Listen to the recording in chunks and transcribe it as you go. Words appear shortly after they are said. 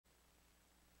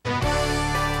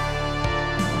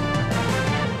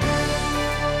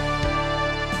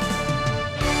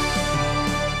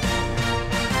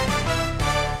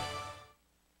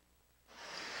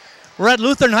We're at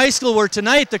Lutheran High School where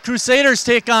tonight the Crusaders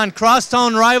take on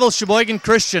crosstown rival Sheboygan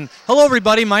Christian. Hello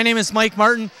everybody, my name is Mike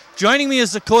Martin. Joining me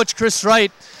is the coach Chris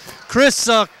Wright. Chris,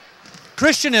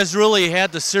 Christian has really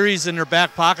had the series in their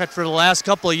back pocket for the last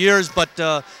couple of years, but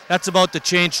that's about to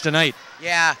change tonight.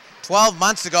 Yeah, 12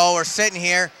 months ago we're sitting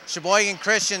here, Sheboygan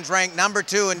Christian's ranked number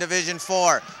 2 in Division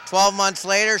 4. 12 months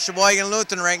later, Sheboygan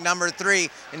Lutheran ranked number 3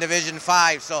 in Division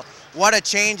 5. So what a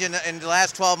change in the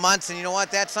last 12 months, and you know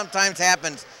what, that sometimes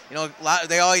happens. You know,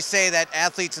 they always say that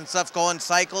athletes and stuff go in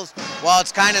cycles. Well,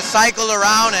 it's kind of cycled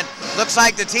around, and looks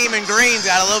like the team in green's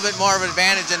got a little bit more of an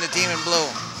advantage than the team in blue.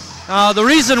 The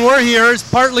reason we're here is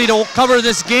partly to cover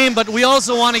this game, but we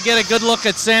also want to get a good look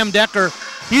at Sam Decker.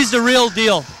 He's the real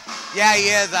deal. Yeah, he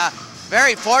is.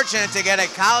 Very fortunate to get a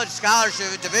college scholarship,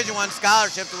 a Division I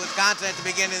scholarship to Wisconsin at the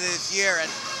beginning of this year.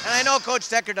 And I know Coach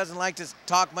Decker doesn't like to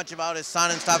talk much about his son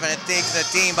and stuff, and it takes the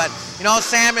team, but you know,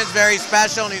 Sam is very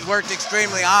special and he's worked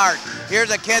extremely hard.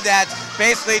 Here's a kid that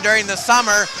basically during the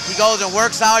summer, he goes and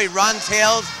works out, he runs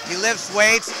hills, he lifts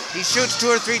weights, he shoots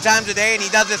 2 or 3 times a day, and he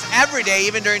does this every day,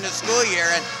 even during the school year.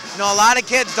 And you know, a lot of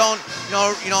kids don't,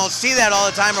 see that all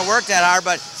the time or work that hard,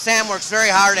 but Sam works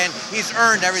very hard and he's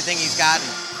earned everything he's gotten.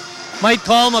 Might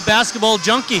call him a basketball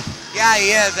junkie. Yeah,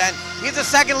 he is, and he's the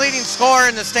second leading scorer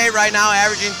in the state right now,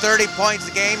 averaging 30 points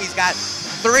a game. He's got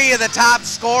 3 of the top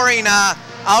scoring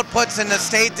outputs in the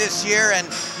state this year, and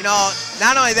you know,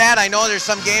 not only that, I know there's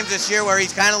some games this year where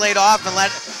he's kind of laid off and let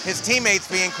his teammates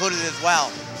be included as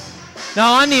well.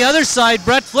 Now on the other side,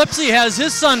 Brett Flipsy has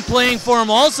his son playing for him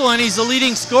also, and he's the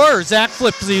leading scorer, Zach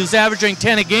Flipsy, who's averaging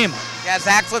 10 a game. Yeah,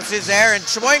 Zach Flipsy is there, and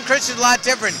Sheboygan Christian's a lot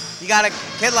different. You got a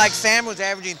kid like Sam who's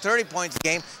averaging 30 points a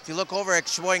game. If you look over at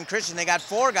Sheboygan Christian, they got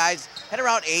 4 guys at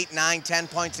around 8, 9, 10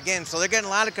 points a game. So they're getting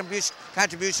a lot of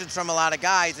contributions from a lot of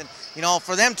guys. And, you know,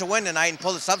 for them to win tonight and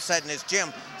pull this upset in this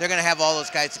gym, they're going to have all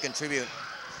those guys to contribute.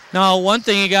 Now, one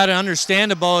thing you got to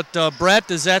understand about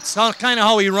Brett is that's kind of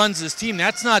how he runs his team.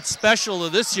 That's not special to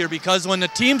this year, because when the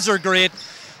teams are great,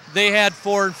 they had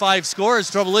 4 and 5 scores.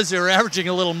 Trouble is, they were averaging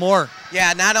a little more.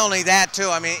 Yeah, not only that, too.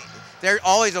 I mean, they're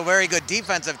always a very good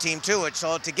defensive team, too.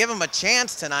 So to give them a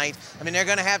chance tonight, I mean, they're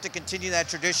going to have to continue that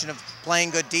tradition of playing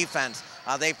good defense.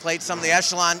 They've played some of the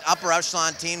upper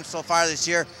echelon teams so far this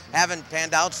year, haven't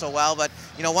panned out so well. But,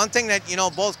 you know, one thing that, you know,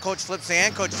 both Coach Flipsy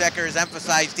and Coach Decker has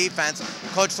emphasized defense.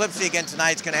 Coach Flipsy again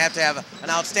tonight is going to have an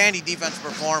outstanding defense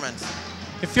performance.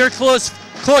 If you're close,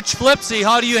 Coach Flipsy,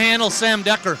 how do you handle Sam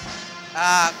Decker?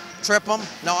 Trip him?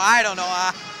 No, I don't know.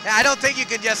 I don't think you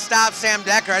can just stop Sam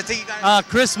Decker. I think you got.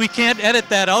 Chris, we can't edit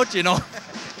that out, you know.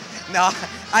 No,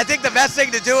 I think the best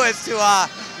thing to do is to,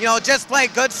 just play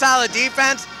good, solid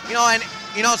defense. You know, and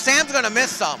you know Sam's going to miss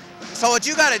some. So what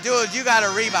you got to do is you got to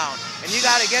rebound, and you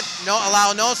got to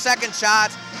allow no second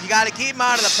shots. You got to keep him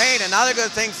out of the paint. Another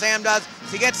good thing Sam does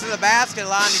is he gets to the basket a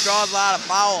lot and he draws a lot of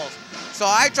fouls. So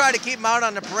I try to keep him out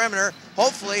on the perimeter.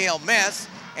 Hopefully he'll miss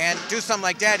and do something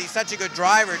like that. He's such a good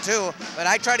driver too, but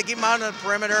I try to keep him out on the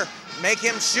perimeter, make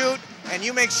him shoot, and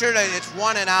you make sure that it's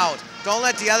 1 and out. Don't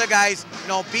let the other guys,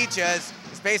 beat you.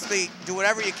 It's basically do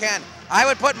whatever you can. I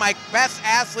would put my best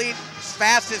athlete,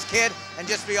 fastest kid, and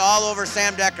just be all over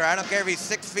Sam Decker. I don't care if he's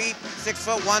 6 feet,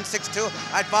 6'1",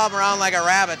 6'2". I'd follow him around like a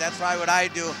rabbit. That's probably what I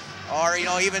do. Or,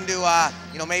 even do,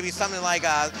 maybe something like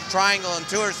a triangle and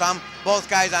 2 or something, both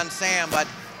guys on Sam. But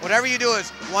whatever you do is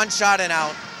 1 shot and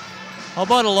out. How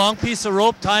about a long piece of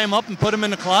rope, tie him up, and put him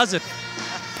in the closet?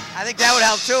 I think that would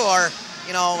help too. Or,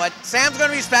 but Sam's going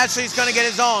to be special. He's going to get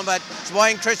his own. But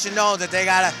Sheboygan Christian knows that they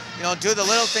got to, do the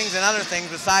little things and other things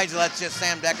besides let's just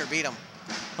Sam Decker beat him.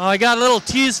 I got a little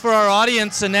tease for our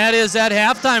audience, and that is at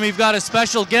halftime we've got a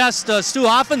special guest. Stu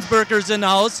Hoffensberger's in the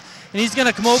house, and he's going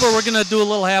to come over. We're going to do a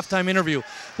little halftime interview.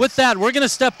 With that, we're going to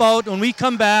step out. When we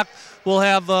come back, we'll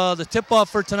have the tip-off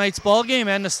for tonight's ball game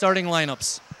and the starting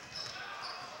lineups.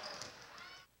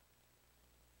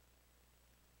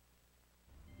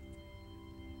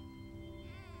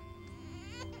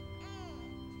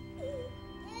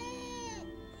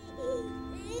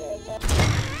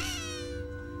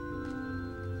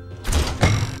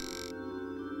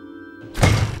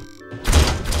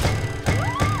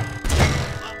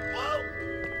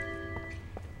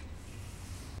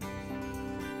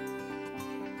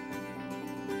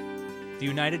 The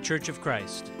United Church of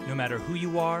Christ. No matter who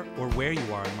you are or where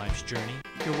you are in life's journey,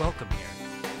 you're welcome here.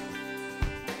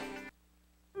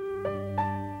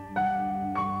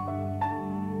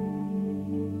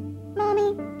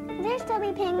 Mommy, will there still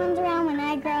be penguins around when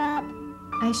I grow up?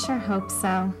 I sure hope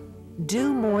so.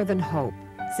 Do more than hope.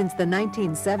 Since the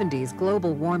 1970s,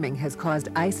 global warming has caused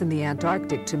ice in the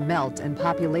Antarctic to melt, and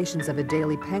populations of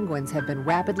Adelie penguins have been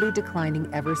rapidly declining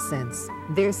ever since.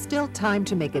 There's still time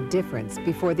to make a difference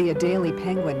before the Adelie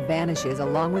penguin vanishes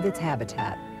along with its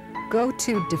habitat. Go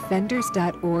to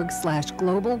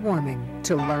defenders.org/global warming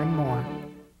to learn more.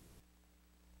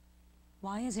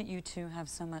 Why is it you two have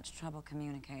so much trouble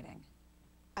communicating?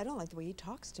 I don't like the way he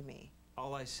talks to me.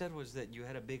 All I said was that you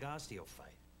had a big osteo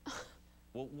fight.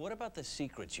 Well, what about the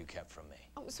secrets you kept from me?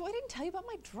 Oh, so I didn't tell you about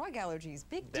my drug allergies.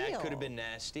 Big deal. That could have been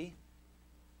nasty.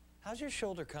 How's your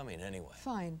shoulder coming anyway?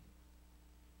 Fine.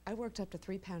 I worked up to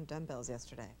 3-pound dumbbells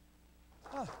yesterday.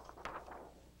 Huh.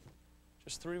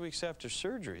 Just 3 weeks after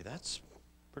surgery. That's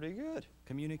pretty good.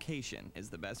 Communication is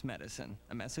the best medicine.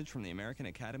 A message from the American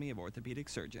Academy of Orthopedic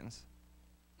Surgeons.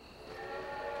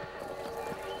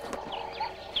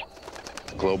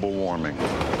 Global warming.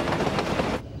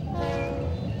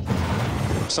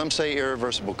 Some say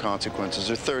irreversible consequences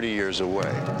are 30 years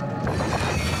away.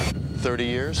 30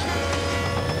 years?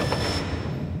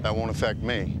 That won't affect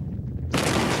me.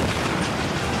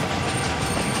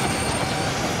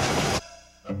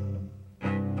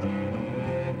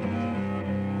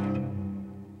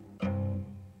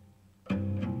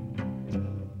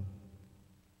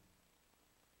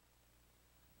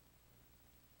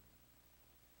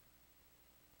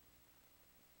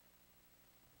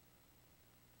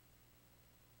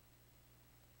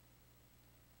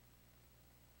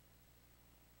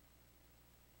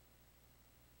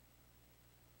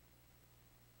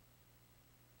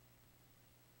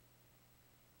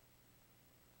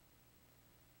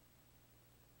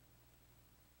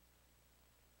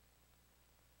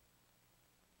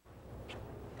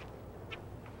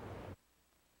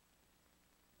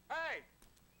 Hey,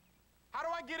 how do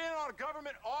I get in on a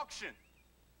government auction?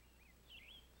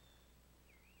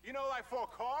 You know, like for a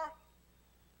car?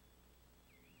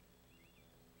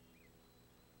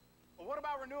 Well, what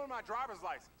about renewing my driver's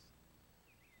license?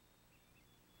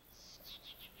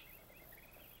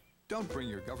 Don't bring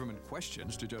your government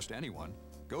questions to just anyone.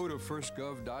 Go to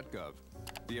firstgov.gov,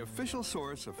 the official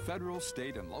source of federal,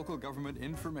 state, and local government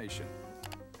information.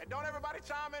 And don't everybody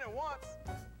chime in at once.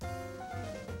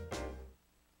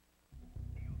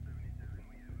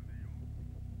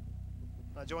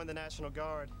 I joined the National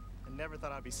Guard and never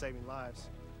thought I'd be saving lives.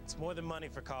 It's more than money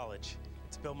for college.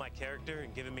 It's built my character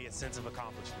and given me a sense of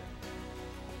accomplishment.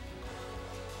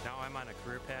 Now I'm on a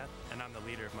career path, and I'm the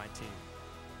leader of my team.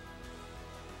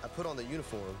 I put on the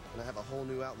uniform, and I have a whole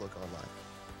new outlook on life.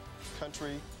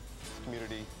 Country,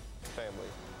 community, family.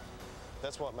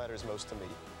 That's what matters most to me.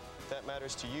 If that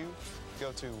matters to you,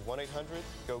 go to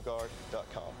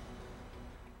 1-800-GO-GUARD.com.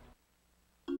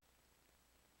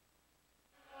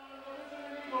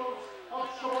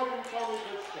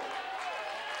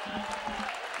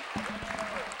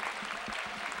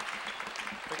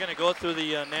 We're going to go through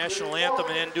the national anthem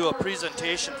and then do a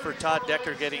presentation for Todd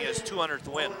Decker getting his 200th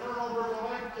win.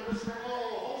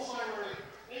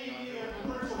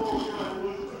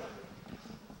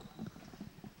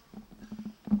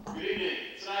 Good evening.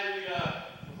 Tonight,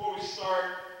 before we start,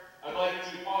 I'd like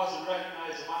to pause and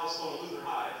recognize a milestone at Luther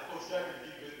High. Coach Decker, if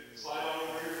you could slide on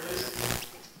over here, please.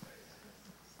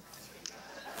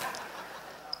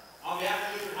 On behalf of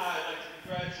Luther High, I'd like to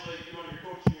congratulate you on your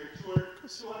coaching year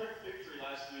 200th victory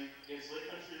last week against Lake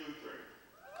Country Lutheran.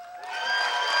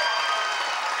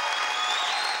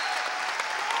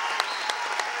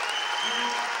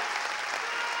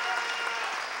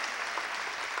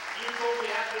 You told me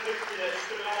after the victory that you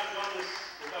could not have done this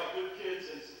without good kids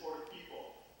and supportive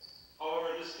people. However,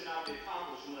 this cannot be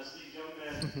accomplished unless these young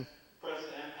men,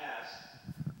 present and past,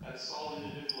 had a solid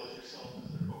individual as yourself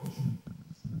as their coach.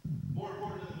 More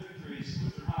important than the victories,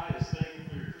 Luther High is thankful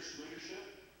for your Christian leadership.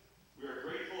 We are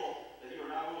grateful that you are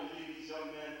not only leading these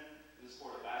young men in the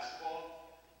sport of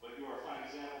basketball, but you are a fine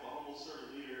example of a humble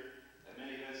servant leader at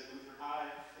many events at Luther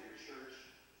High, at your church,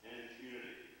 and in the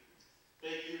community.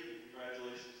 Thank you, and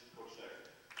congratulations, Coach Decker.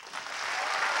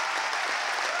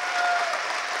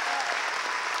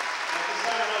 At this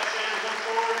time, I'd like Sam to come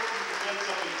forward and present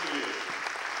something to you.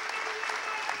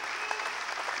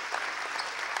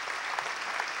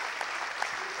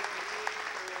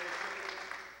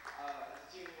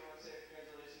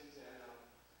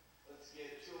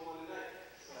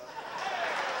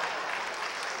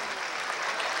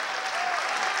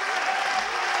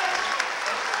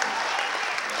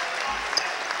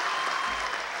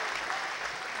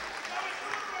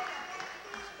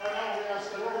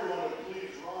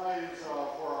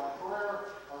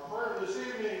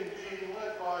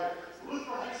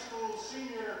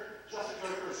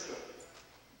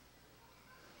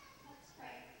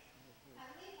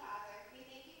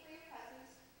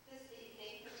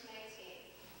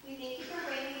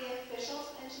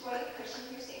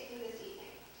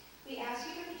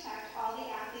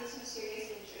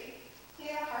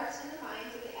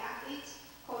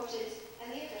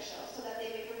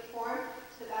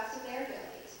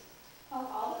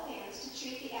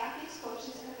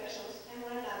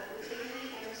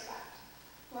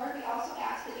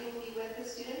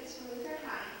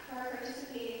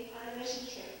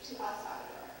 El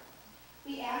Salvador.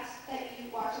 We ask that you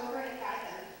watch over and guide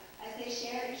them as they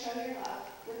share and show your love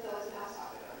with those in El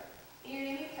Salvador. In your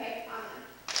name we pray, amen.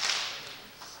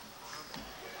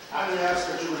 And we ask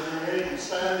that you would remain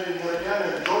standing again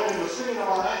and join the singing of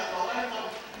our national anthem.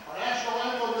 Our national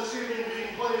anthem this evening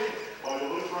being played by the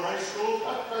Lutheran High School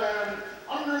Pep Band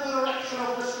under the direction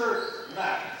of Mr.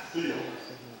 Matt Field.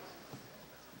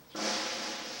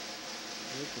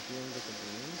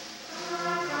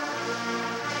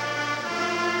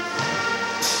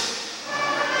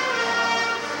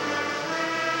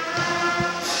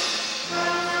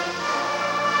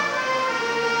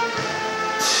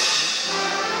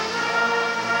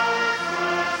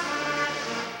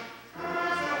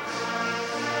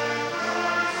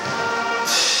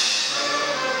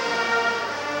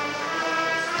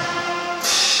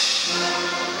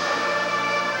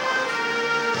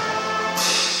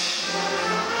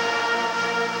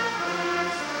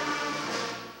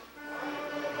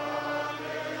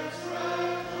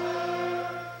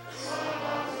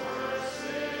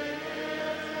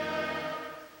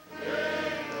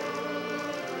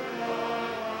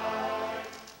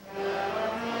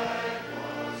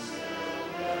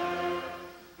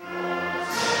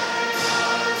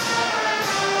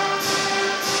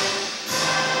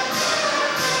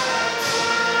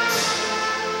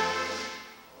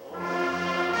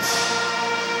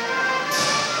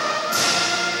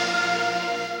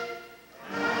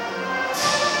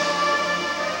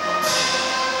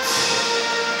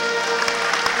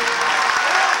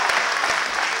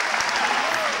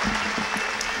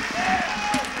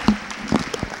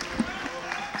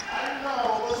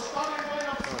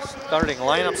 Starting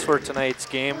lineups for tonight's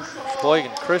game,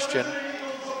 Sheboygan Christian.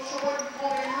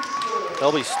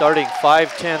 They'll be starting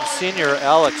 5'10" senior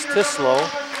Alex Tislow.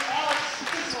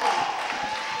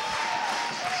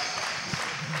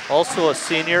 Also a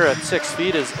senior at 6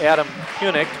 feet is Adam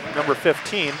Hunick, number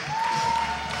 15.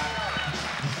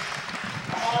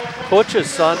 Coach's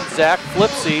son, Zach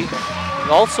Flipsy,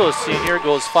 also a senior,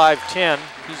 goes 5'10".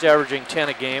 He's averaging 10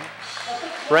 a game.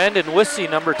 Brandon Wissey,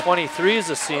 number 23, is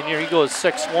a senior. He goes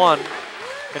 6'1".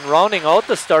 And rounding out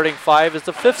the starting 5 is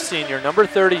the 5th senior, number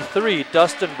 33,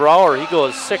 Dustin Brower. He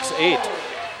goes 6'8".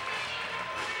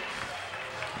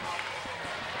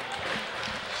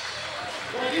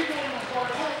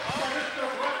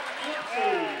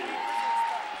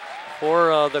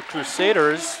 For the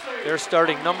Crusaders, they're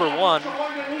starting number 1,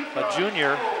 a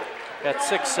junior, at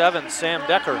 6'7", Sam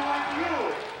Decker.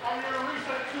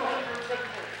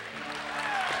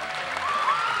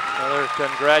 They're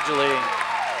congratulating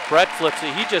Brett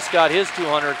Flipsy. He just got his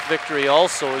 200th victory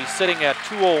also. He's sitting at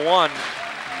 201.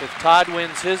 If Todd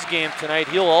wins his game tonight,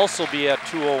 he'll also be at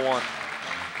 201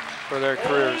 for their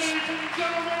careers.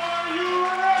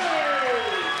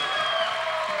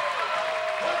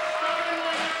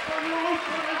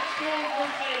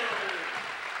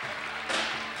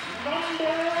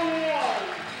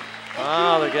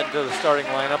 They're getting to the starting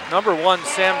lineup. Number 1,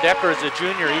 Sam Decker is a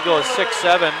junior. He goes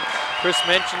 6'7". Chris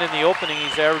mentioned in the opening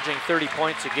he's averaging 30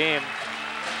 points a game.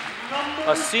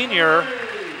 A senior,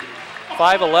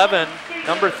 5'11",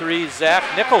 number 3, Zach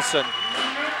Nicholson.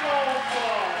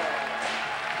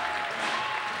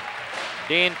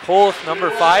 Dane Poth,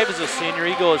 number 5, is a senior.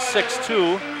 He goes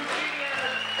 6'2".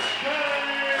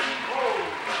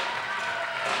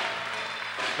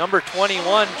 Number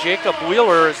 21, Jacob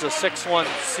Wheeler, is a 6'1"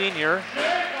 senior.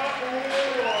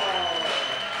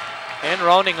 And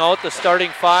rounding out the starting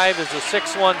 5 is the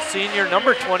 6'1" senior,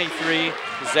 number 23,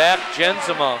 Zach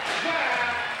Jenzema.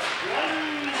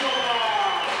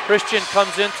 Christian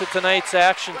comes into tonight's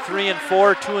action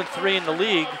 3-4, 2-3 in the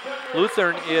league.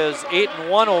 Lutheran is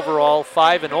 8-1 overall,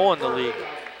 5-0 in the league.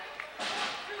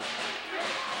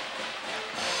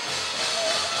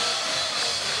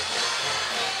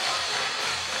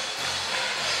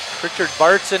 Richard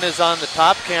Bartson is on the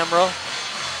top camera.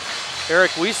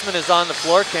 Eric Wiesman is on the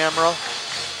floor camera.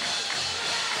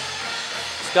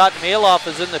 Scott Maloff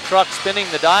is in the truck spinning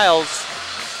the dials.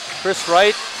 Chris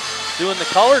Wright doing the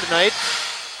color tonight.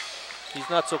 He's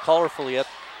not so colorful yet,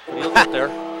 but he'll get there.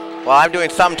 Well, I'm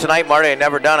doing something tonight, Marty, I've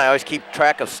never done. I always keep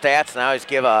track of stats, and I always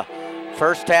give a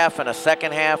first half and a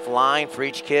second half line for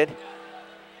each kid.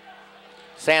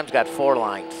 Sam's got 4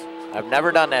 lines. I've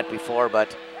never done that before,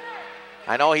 but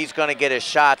I know he's going to get his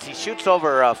shots. He shoots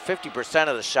over 50%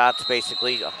 of the shots,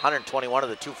 basically, 121 of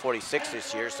the 246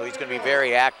 this year, so he's going to be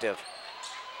very active.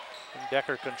 And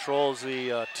Decker controls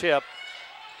the tip.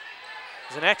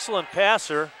 He's an excellent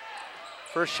passer.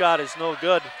 First shot is no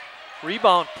good.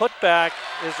 Rebound putback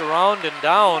is around and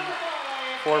down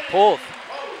for Poth.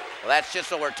 Well, that's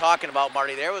just what we're talking about,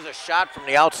 Marty. There was a shot from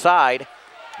the outside.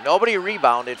 Nobody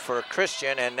rebounded for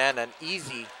Christian, and then an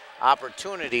easy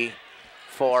opportunity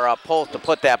for Poth to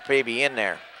put that baby in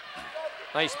there.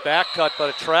 Nice back cut, but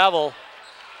a travel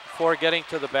before getting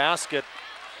to the basket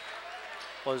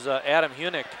was Adam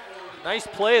Hunick. Nice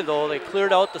play, though. They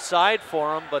cleared out the side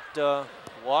for him, but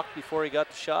walked before he got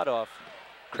the shot off.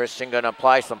 Christian going to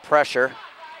apply some pressure.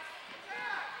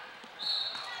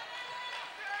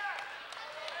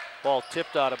 Ball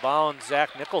tipped out of bounds.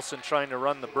 Zach Nicholson trying to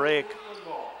run the break.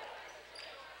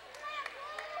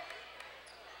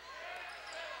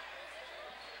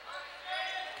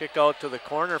 Kick out to the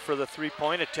corner for the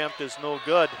three-point attempt is no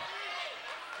good.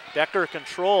 Decker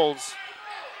controls.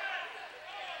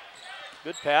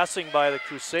 Good passing by the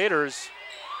Crusaders.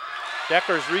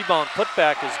 Decker's rebound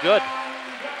putback is good.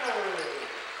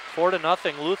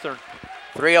 4-0 Lutheran.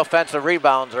 3 offensive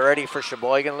rebounds already for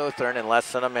Sheboygan Lutheran in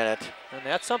less than a minute. And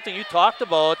that's something you talked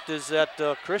about, is that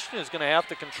Christian is going to have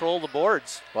to control the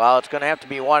boards. Well, it's going to have to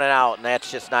be 1 and out, and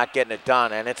that's just not getting it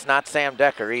done. And it's not Sam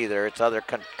Decker either. It's other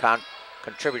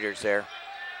contributors there.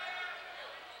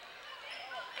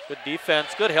 Good defense,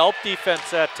 good help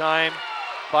defense that time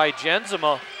by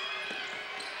Jenzema.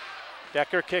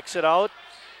 Decker kicks it out.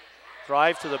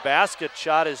 Drive to the basket.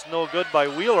 Shot is no good by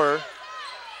Wheeler.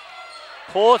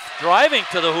 Poth driving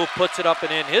to the hoop, puts it up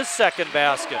and in. His second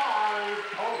basket.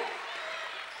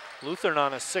 Lutheran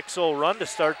on a 6-0 run to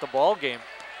start the ball game.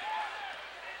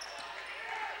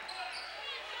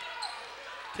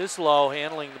 Tislau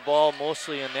handling the ball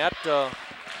mostly in net,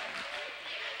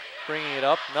 bringing it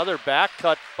up. Another back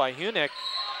cut by Hunick,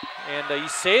 and he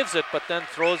saves it, but then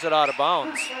throws it out of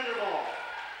bounds.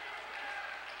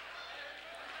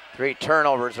 3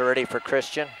 turnovers already for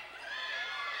Christian.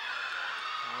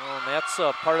 Well, and that's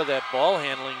part of that ball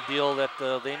handling deal that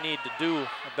they need to do a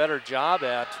better job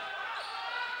at.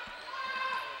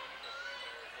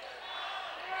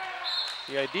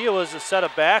 The idea was to set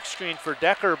a back screen for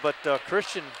Decker, but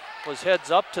Christian was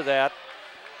heads up to that,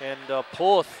 and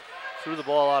Poth threw the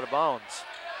ball out of bounds.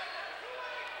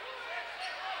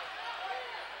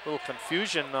 A little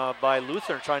confusion by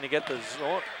Lutheran trying to get the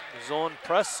zone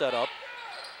press set up.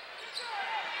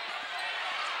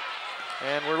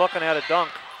 And we're looking at a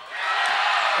dunk.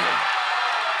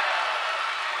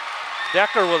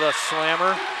 Decker with a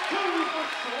slammer.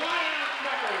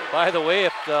 By the way,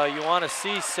 if you want to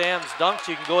see Sam's dunks,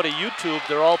 you can go to YouTube.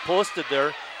 They're all posted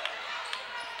there.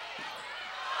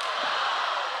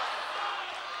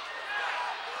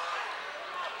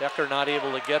 Decker not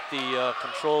able to get the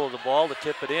control of the ball to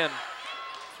tip it in.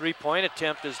 Three-point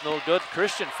attempt is no good.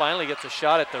 Christian finally gets a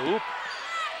shot at the hoop.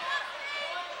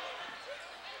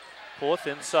 Poth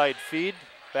inside feed,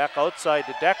 back outside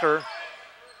to Decker.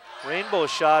 Rainbow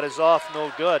shot is off,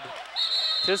 no good.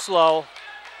 Tislau.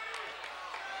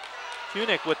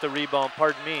 Hunick with the rebound,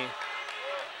 pardon me.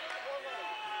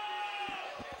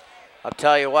 I'll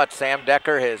tell you what, Sam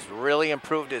Decker has really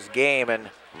improved his game, and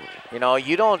you know,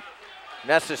 you don't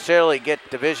necessarily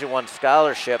get Division I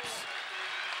scholarships.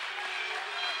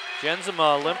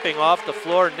 Jenzema limping off the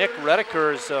floor. Nick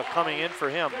Redeker is coming in for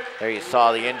him. There you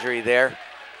saw the injury there.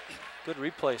 Good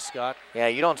replay, Scott. Yeah,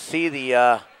 you don't see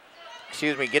the,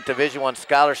 get Division I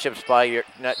scholarships by your,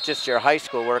 not just your high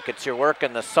school work, it's your work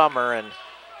in the summer, and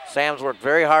Sam's worked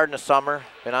very hard in the summer,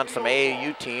 been on some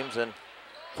AAU teams, and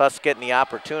plus getting the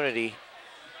opportunity.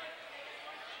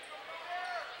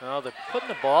 Well, they're putting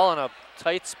the ball in a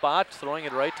tight spot, throwing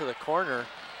it right to the corner.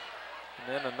 And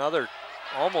then another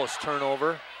almost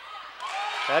turnover.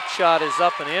 That shot is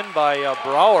up and in by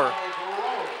Brower.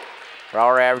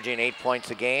 Brower averaging 8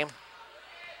 points a game.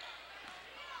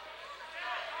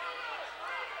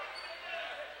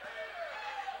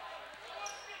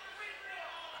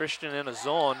 Christian in a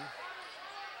zone.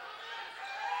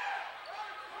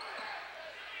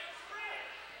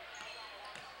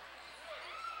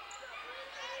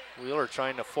 Wheeler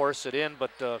trying to force it in,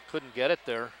 but couldn't get it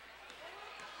there.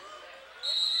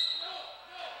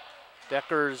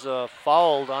 Decker's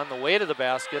fouled on the way to the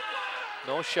basket.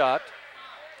 No shot.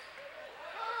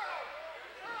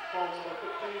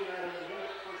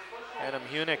 Adam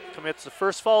Hunick commits the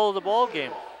first foul of the ball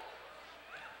game.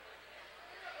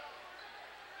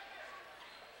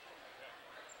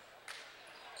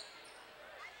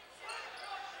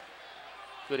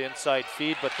 Good inside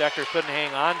feed, but Decker couldn't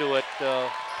hang on to it.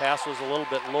 Pass was a little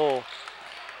bit low.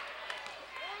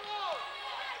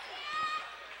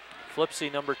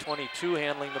 Flipsy, number 22,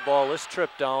 handling the ball this trip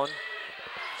down.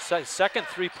 Second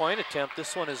three-point attempt.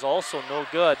 This one is also no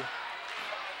good.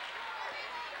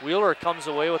 Wheeler comes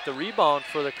away with the rebound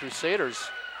for the Crusaders.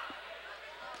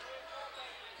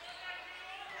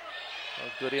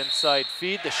 A good inside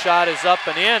feed. The shot is up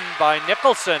and in by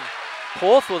Nicholson.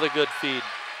 Poth with a good feed.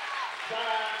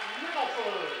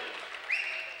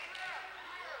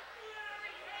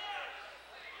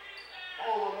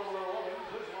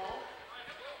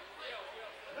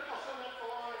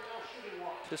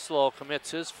 Tislow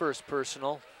commits his first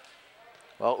personal.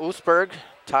 Well, Oostburg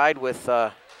tied with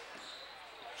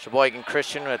Sheboygan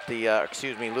Christian at the,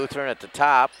 Lutheran at the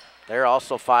top. They're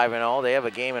also 5-0. They have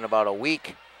a game in about a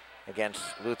week against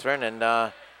Lutheran.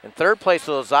 And in third place,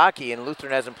 Ozaki, and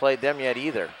Lutheran hasn't played them yet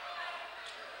either.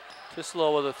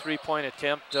 Tislow with a three-point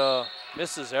attempt,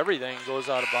 misses everything, goes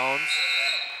out of bounds.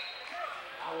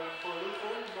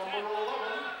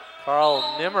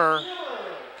 Carl Nimmer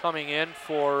coming in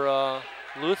for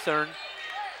Lutheran,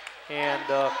 and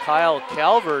Kyle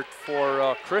Calvert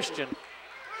for Christian.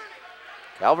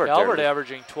 Calvert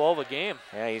averaging 12 a game.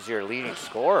 Yeah, he's your leading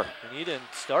scorer. And he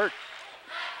didn't start.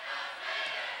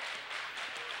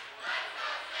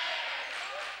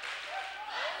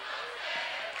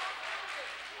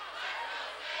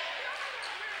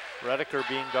 Redeker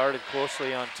being guarded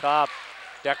closely on top.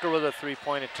 Decker with a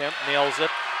three-point attempt, nails it.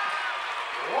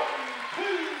 1, 2,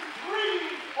 3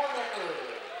 for Decker.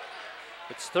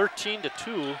 It's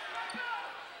 13-2.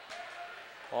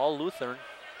 All Lutheran.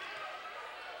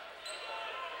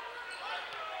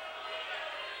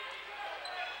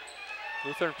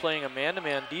 Lutheran playing a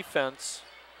man-to-man defense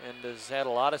and has had a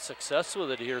lot of success with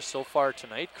it here so far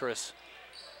tonight, Chris.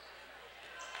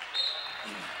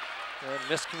 And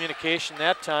miscommunication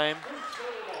that time.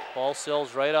 Ball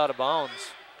sails right out of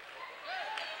bounds.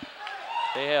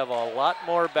 They have a lot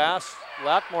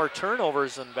more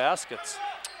turnovers than baskets.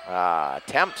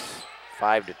 Attempts,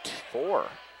 5-4.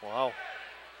 Wow.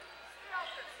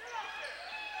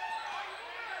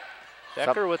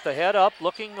 Decker with the head up,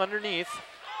 looking underneath.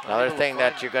 Another thing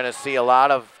that you're going to see a lot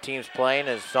of teams playing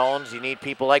is zones. You need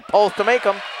people like Poth to make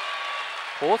them.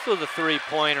 Both with a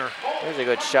three-pointer. There's a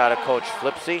good shot of Coach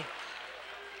Flipsy.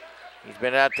 He's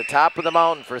been at the top of the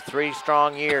mountain for 3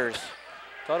 strong years.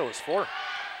 Thought it was 4.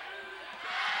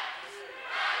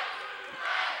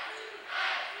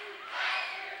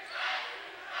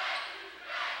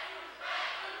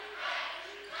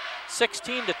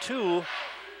 (16-2),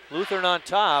 Lutheran on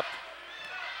top.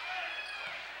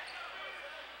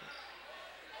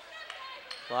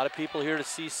 A lot of people here to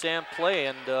see Sam play,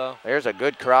 and there's a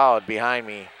good crowd behind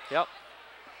me. Yep.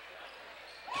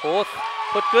 Both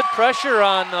put good pressure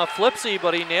on Flipsy,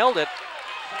 but he nailed it.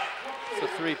 It's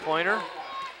a three-pointer.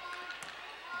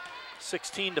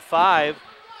 16-5.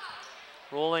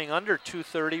 Rolling under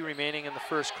 2:30 remaining in the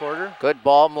first quarter. Good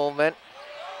ball movement.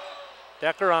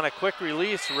 Decker on a quick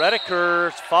release.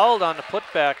 Redeker's fouled on the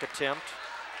putback attempt.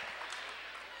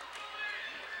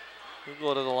 He'll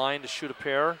go to the line to shoot a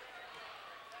pair.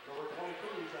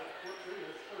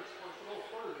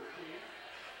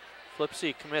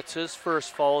 Flipsy commits his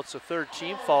first foul. It's a third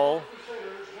team foul.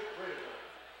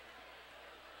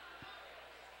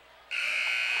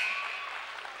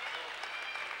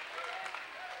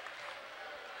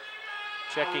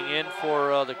 Checking in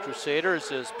for the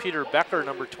Crusaders is Peter Becker,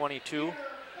 number 22.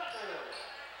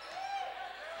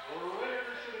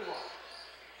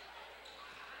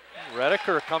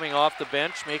 Redeker coming off the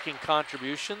bench, making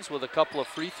contributions with a couple of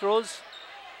free throws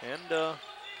and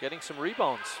getting some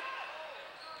rebounds.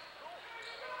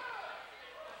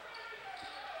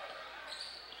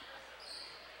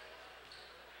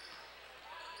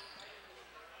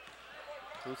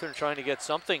 Lutheran trying to get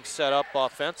something set up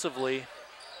offensively.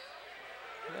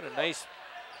 Got a nice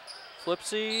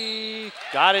Flipsy,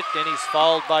 got it, and he's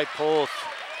fouled by Poth.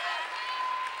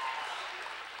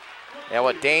 Yeah,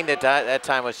 what Dane did that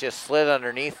time was just slid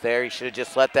underneath there. He should have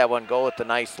just let that one go with the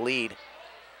nice lead.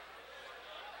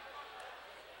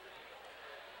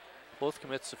 Poth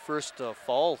commits the first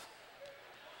foul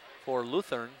for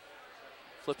Lutheran.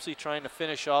 Flipsy trying to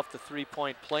finish off the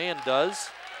three-point play and does.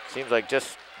 Seems like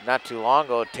just not too long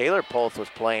ago, Taylor Poth was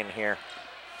playing here.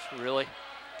 Really?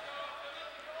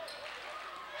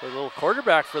 A little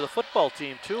quarterback for the football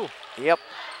team, too. Yep.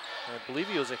 I believe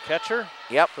he was a catcher.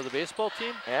 Yep. For the baseball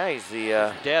team. Yeah, he's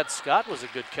the... His dad, Scott, was a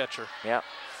good catcher. Yep.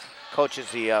 Coaches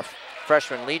the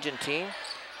freshman Legion team.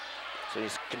 So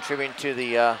he's contributing to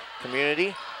the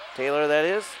community. Taylor, that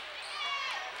is.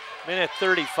 Minute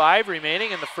 35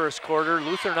 remaining in the first quarter.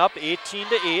 Lutheran up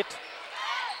 18-8.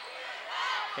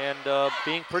 And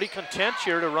being pretty content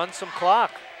here to run some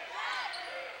clock.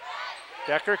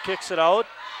 Decker kicks it out.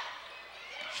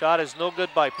 Shot is no good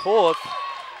by Poth.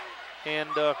 And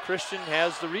Christian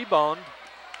has the rebound.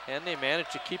 And they manage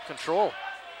to keep control.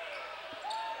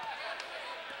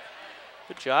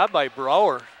 Good job by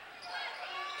Brower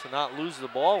to not lose the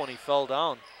ball when he fell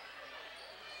down.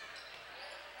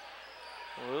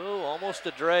 Oh, almost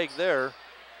a drag there.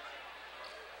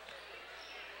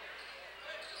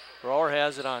 Brower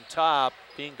has it on top,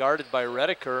 being guarded by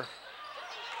Redeker.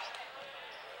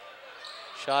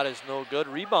 Shot is no good.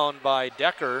 Rebound by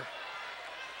Decker.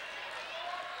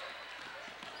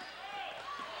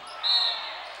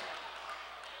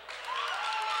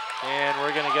 And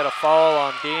we're going to get a foul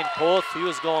on Dane Poth. He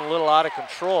was going a little out of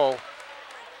control.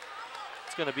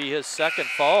 It's going to be his second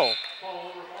foul.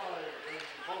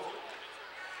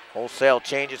 Wholesale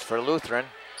changes for Lutheran.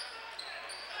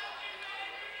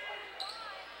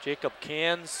 Jacob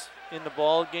Cans in the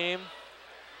ball game.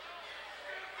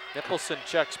 Nicholson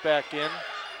checks back in.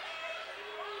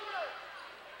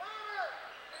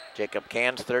 Jacob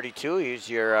Cans, 32. He's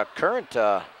your current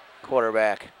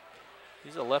quarterback.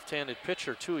 He's a left-handed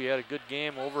pitcher too. He had a good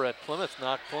game over at Plymouth,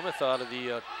 knocked Plymouth out of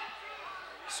the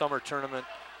summer tournament.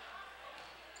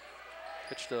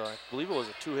 Pitched, I believe it was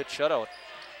a 2-hit shutout.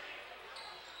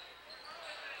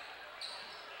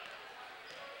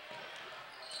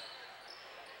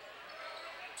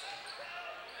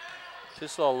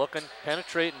 Tislau looking,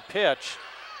 penetrate and pitch.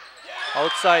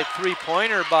 Outside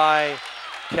three-pointer by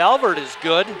Calvert is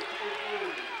good.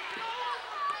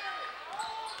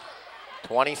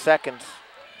 20 seconds.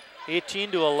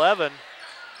 18-11.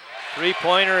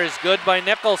 Three-pointer is good by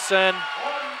Nicholson.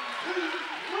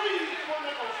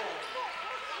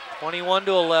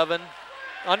 21-11.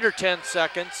 Under 10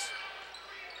 seconds.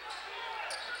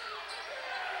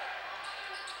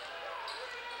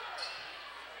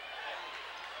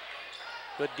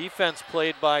 Good defense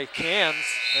played by Cans,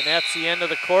 and that's the end of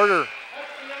the quarter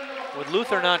with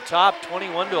Lutheran on top,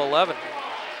 21-11.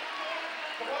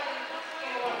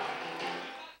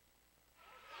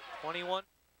 21.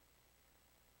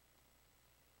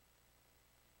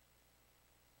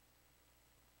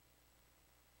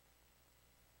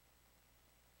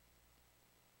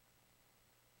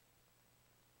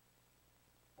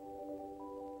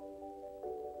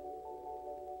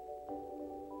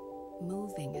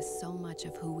 Moving is so much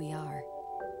of who we are.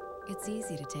 It's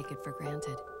easy to take it for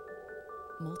granted.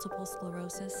 Multiple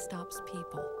sclerosis stops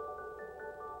people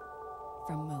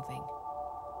from moving.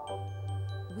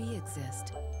 We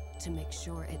exist to make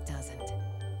sure it doesn't.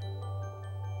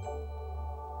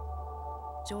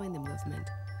 Join the movement,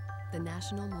 the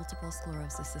National Multiple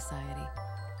Sclerosis Society,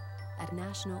 at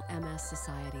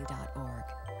nationalmssociety.org.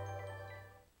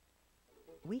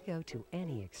 We go to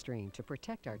any extreme to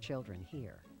protect our children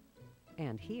here.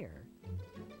 And here.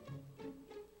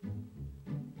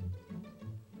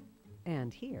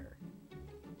 And here.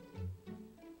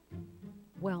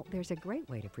 Well, there's a great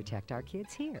way to protect our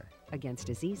kids here against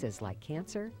diseases like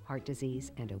cancer, heart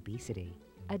disease, and obesity.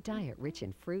 A diet rich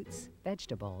in fruits,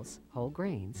 vegetables, whole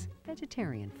grains,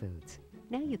 vegetarian foods.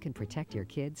 Now you can protect your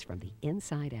kids from the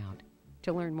inside out.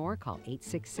 To learn more, call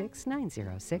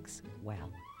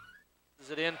 866-906-WELL. Is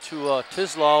it into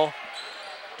Tislau.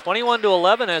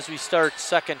 21-11 as we start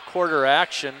second quarter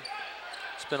action.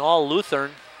 It's been all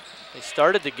Lutheran. They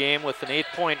started the game with an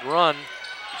 8-point run.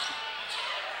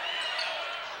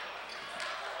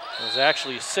 It was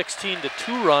actually a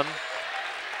 16-2 run.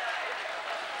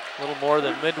 A little more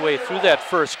than midway through that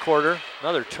first quarter.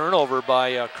 Another turnover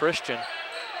by Christian.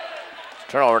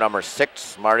 Turnover number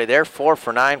 6, Marty. They're 4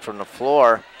 for 9 from the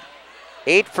floor.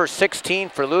 8 for 16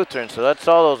 for Lutheran, so that's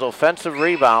all those offensive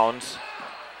rebounds.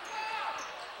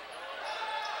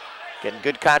 Getting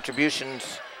good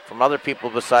contributions from other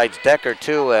people besides Decker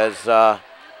too, as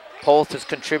Poth is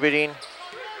contributing.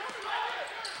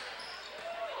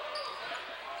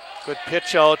 Good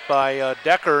pitch out by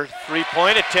Decker.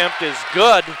 Three-point attempt is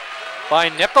good by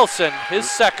Nicholson, his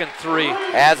second three.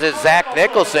 As is Zach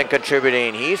Nicholson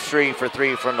contributing. He's 3 for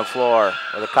 3 from the floor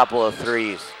with a couple of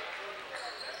threes.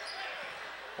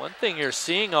 One thing you're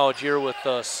seeing out here with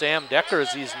Sam Decker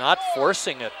is he's not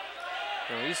forcing it.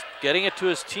 You know, he's getting it to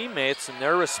his teammates and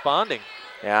they're responding.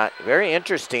 Yeah, very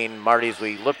interesting, Marty, as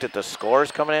we looked at the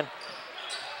scores coming in.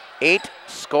 8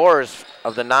 scores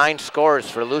of the 9 scores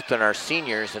for Lutheran are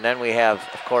seniors, and then we have,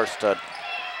 of course,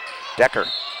 Decker.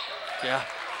 Yeah.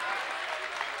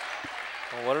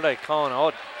 Well, what did I call it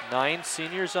out? 9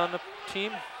 seniors on the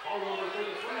team?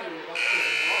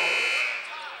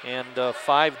 And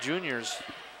 5 juniors.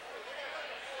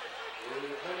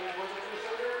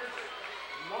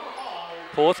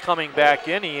 Both coming back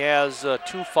in. He has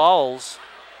 2 fouls.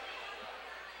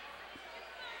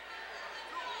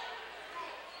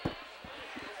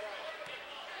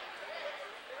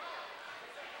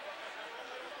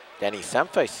 Denny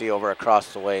Semp I see over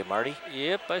across the way, Marty.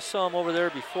 Yep, I saw him over there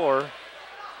before.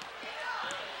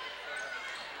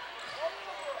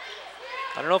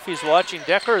 I don't know if he's watching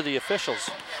Decker or the officials.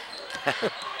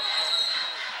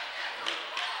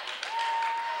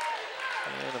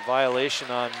 And a violation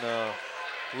on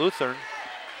Lutheran.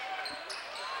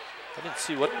 I didn't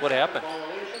see what happened.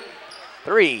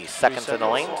 3 seconds in the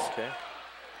lanes. Okay.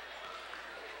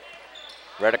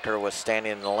 Redeker was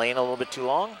standing in the lane a little bit too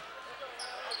long.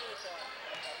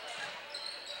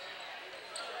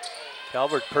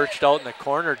 Calvert perched out in the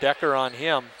corner, Decker on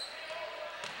him.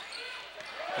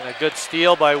 And a good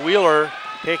steal by Wheeler,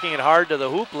 taking it hard to the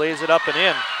hoop, lays it up and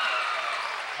in.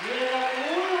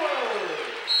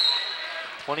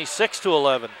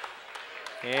 26-11.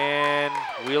 And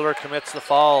Wheeler commits the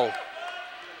foul.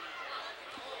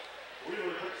 A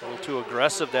little too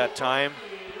aggressive that time.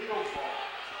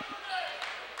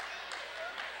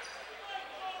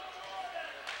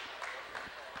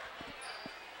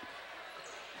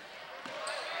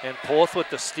 And Poth with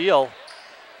the steal.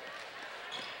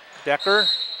 Decker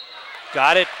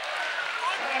got it.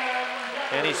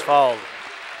 And he's fouled.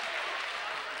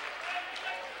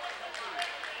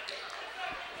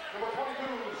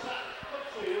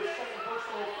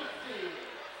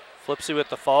 Flipsy with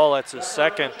the foul, that's his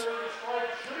second.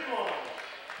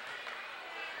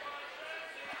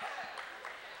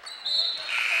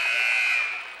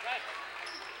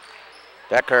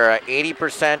 Decker,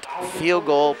 80% field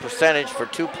goal percentage for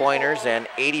 2-pointers and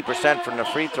 80% from the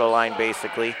free throw line,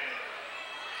 basically.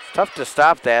 It's tough to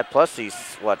stop that, plus he's,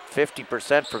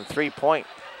 50% from 3-point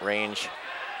range.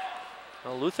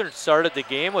 Well, Lutheran started the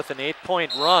game with an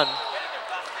 8-point run,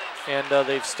 and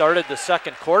they've started the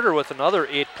second quarter with another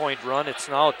 8-point run. It's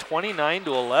now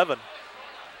 29-11.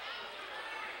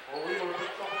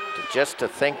 Just to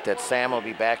think that Sam will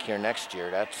be back here next year,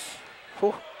 that's,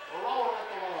 whew.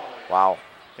 Wow.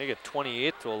 They get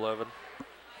 28-11.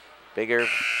 Bigger,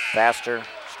 faster,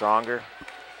 stronger.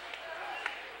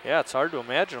 Yeah, it's hard to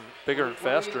imagine them bigger and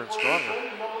faster and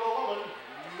stronger.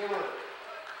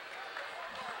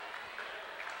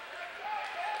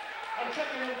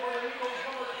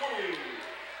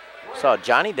 Saw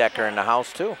Johnny Decker in the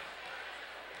house too.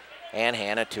 And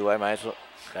Hannah too, I might as well,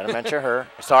 gotta mention her.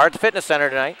 I saw her at the fitness center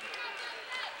tonight.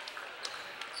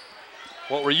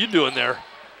 What were you doing there?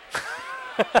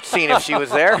 Seeing if she was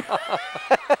there.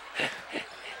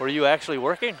 Were you actually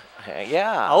working?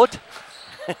 Yeah. Out?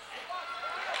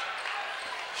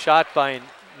 Shot by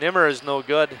Nimmer is no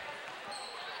good.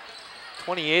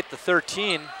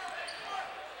 28-13.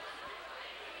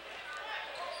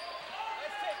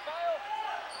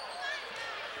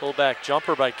 Pullback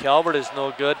jumper by Calvert is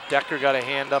no good. Decker got a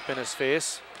hand up in his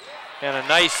face. And a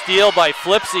nice steal by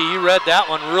Flipsy. He read that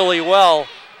one really well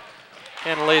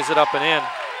and lays it up and in.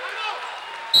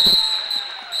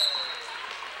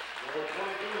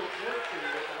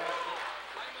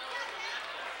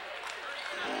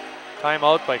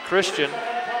 Timeout by Christian.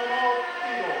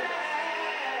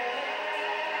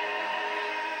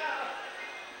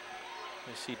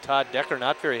 You see Todd Decker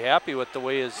not very happy with the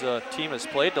way his team has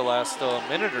played the last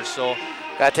minute or so.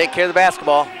 Gotta take care of the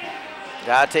basketball.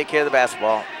 Gotta take care of the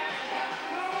basketball.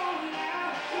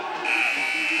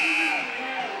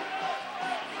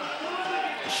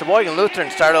 Sheboygan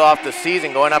Lutheran started off the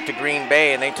season going up to Green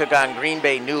Bay, and they took on Green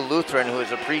Bay New Lutheran, who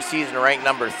is a preseason ranked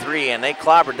number 3, and they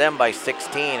clobbered them by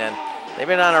 16, and they've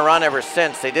been on a run ever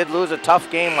since. They did lose a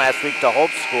tough game last week to Hope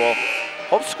School.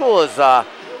 Hope School is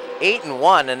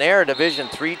 8-1, and they're a Division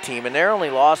III team, and their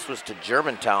only loss was to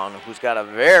Germantown, who's got a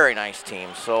very nice team.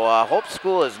 So Hope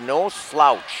School is no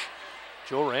slouch.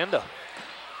 Joe Randa.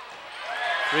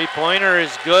 Three-pointer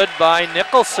is good by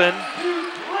Nicholson.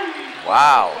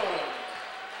 Wow.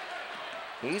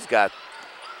 He's got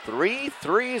 3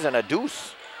 threes and a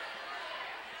deuce.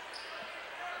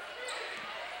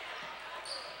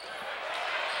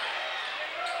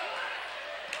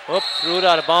 Whoop, threw it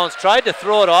out of bounds. Tried to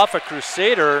throw it off a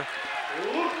Crusader,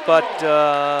 but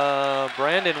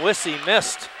Brandon Wissey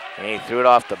missed. And he threw it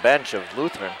off the bench of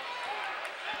Lutheran.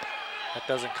 That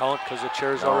doesn't count because the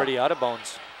chair's already out of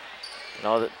bounds. You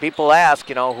know, people ask,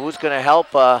 you know, who's going to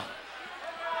help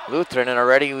Lutheran, and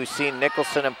already we've seen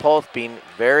Nicholson and Poth being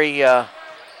very, a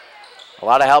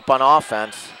lot of help on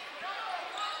offense.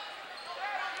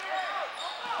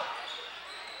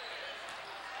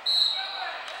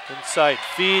 Inside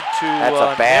feed to That's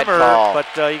a bad Nimmer, call.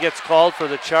 but he gets called for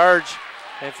the charge.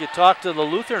 And if you talk to the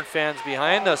Lutheran fans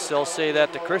behind us, they'll say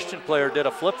that the Christian player did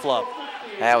a flip-flop.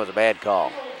 That was a bad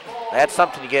call. That's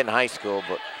something you get in high school,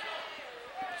 but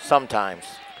sometimes.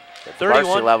 At the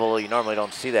varsity level, you normally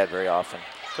don't see that very often.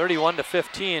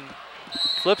 31-15.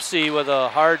 Flipsy with a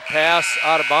hard pass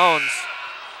out of bounds.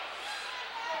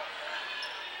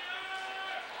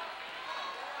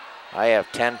 I have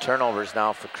 10 turnovers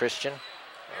now for Christian.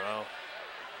 Wow.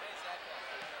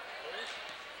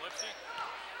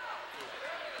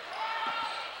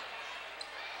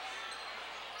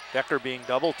 Decker being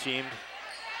double teamed.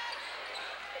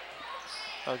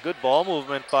 A good ball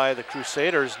movement by the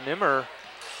Crusaders. Nimmer.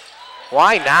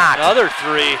 Why not? Another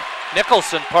three.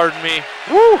 Nicholson, pardon me.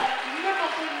 Woo!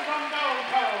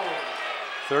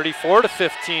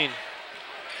 34-15.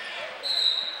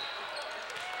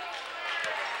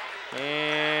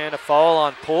 And a foul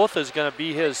on Poth is going to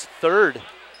be his third.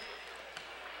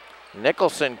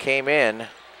 Nicholson came in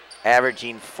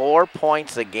averaging 4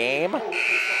 points a game.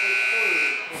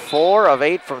 4 of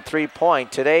 8 from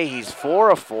 3-point. Today he's 4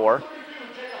 of 4.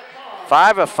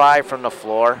 5 of 5 from the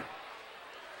floor.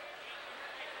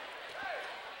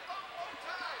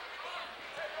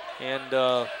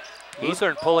 And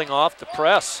Lutheran pulling off the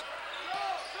press.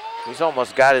 He's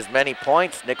almost got as many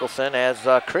points, Nicholson, as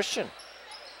Christian.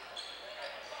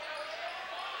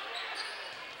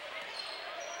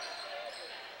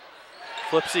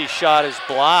 Flipsy's shot is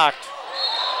blocked.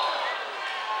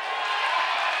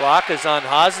 Block is on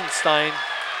Hasenstein.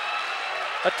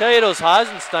 I tell you, those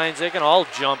Hasensteins, they can all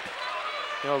jump.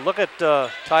 You know, look at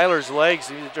Tyler's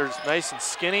legs. They're nice and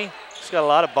skinny. He's got a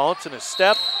lot of bounce in his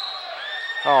step.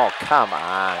 Oh, come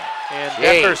on. And Jeez.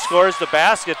 Decker scores the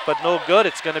basket, but no good.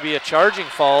 It's going to be a charging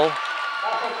foul.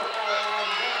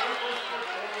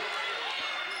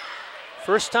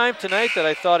 First time tonight that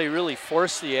I thought he really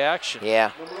forced the action.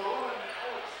 Yeah.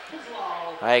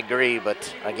 I agree,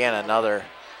 but again, another.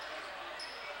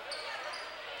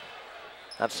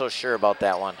 Not so sure about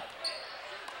that one.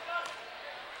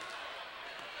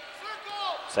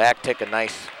 Zach took a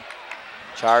nice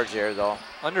charge there, though.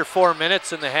 Under 4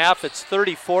 minutes in the half, it's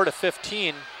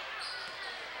 34-15.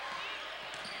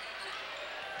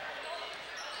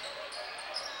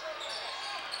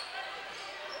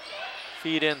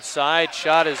 Feed inside,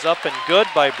 shot is up and good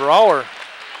by Brower.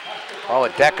 Oh,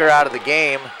 with Decker out of the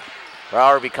game,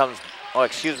 Brower becomes, oh,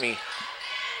 excuse me.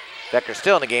 Decker's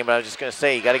still in the game, but I was just going to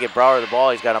say, you got to get Brower the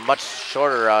ball. He's got a much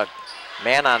shorter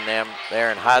man on them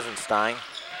there in Hasenstein.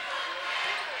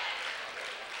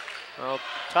 Well,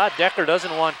 Todd Decker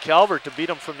doesn't want Calvert to beat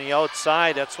him from the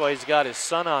outside. That's why he's got his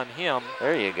son on him.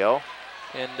 There you go.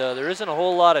 And there isn't a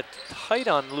whole lot of height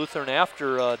on Lutheran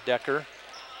after Decker.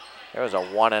 There was a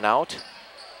 1 and out.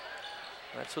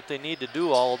 That's what they need to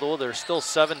do, although they're still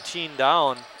 17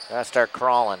 down. Gotta start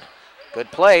crawling. Good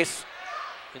place.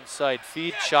 Inside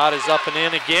feed, shot is up and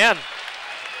in again.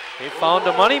 They found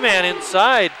a money man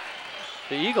inside,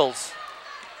 the Eagles.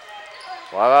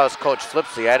 Well, if I was Coach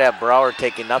Flipsy, I'd have Brower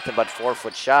taking nothing but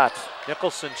 4-foot shots.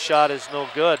 Nicholson's shot is no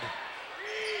good.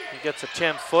 He gets a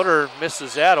 10-footer,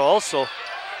 misses that also.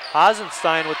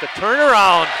 Hasenstein with the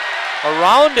turnaround,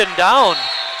 around and down.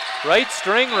 Right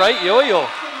string, right yo-yo.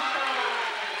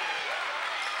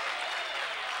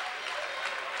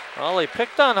 Well, they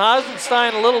picked on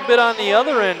Hasenstein a little bit on the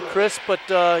other end, Chris, but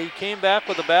he came back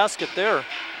with a basket there.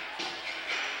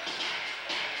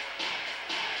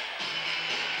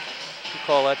 You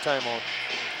call that timeout.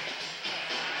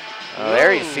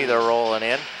 There you see they're rolling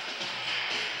in.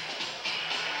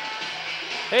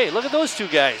 Hey, look at those two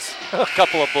guys. A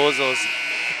couple of bozos.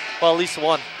 Well, at least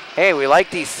one. Hey, we like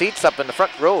these seats up in the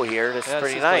front row here. This is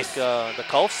pretty nice. Like the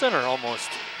Golf Center almost.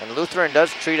 And Lutheran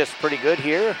does treat us pretty good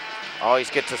here.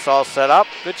 Always gets us all set up.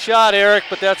 Good shot, Eric,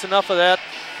 but that's enough of that.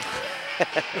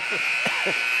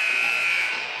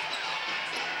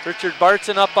 Richard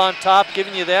Bartson up on top,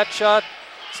 giving you that shot.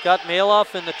 Scott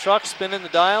Maloff in the truck, spinning the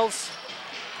dials.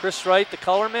 Chris Wright, the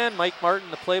color man. Mike Martin,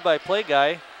 the play-by-play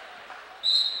guy.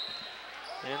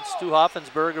 And Stu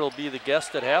Hoffensberger will be the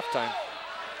guest at halftime.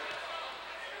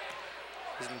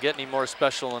 Doesn't get any more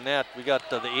special than that. We got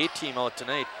the A-team out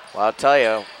tonight. Well, I'll tell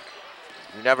you,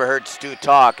 you never heard Stu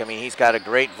talk. I mean, he's got a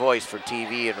great voice for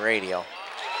TV and radio.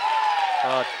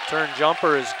 Turn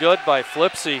jumper is good by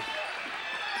Flipsy.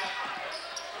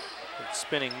 Good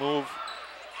spinning move.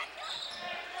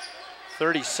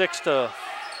 36-21.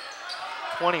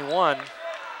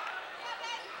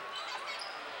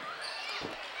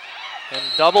 And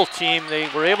double team, they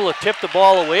were able to tip the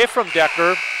ball away from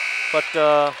Decker,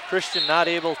 but Christian not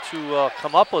able to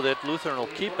come up with it. Lutheran will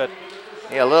keep it.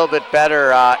 Yeah, a little bit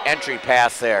better entry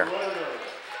pass there.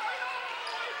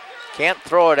 Can't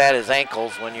throw it at his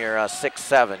ankles when you're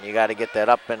 6'7". You got to get that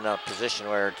up in a position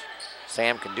where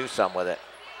Sam can do something with it.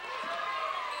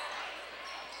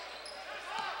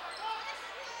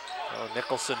 Oh,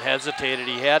 Nicholson hesitated.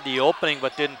 He had the opening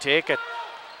but didn't take it.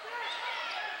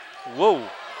 Whoa.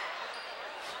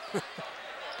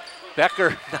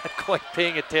 Becker not quite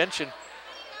paying attention.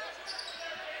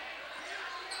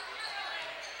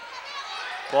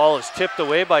 Ball is tipped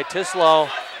away by Tislau.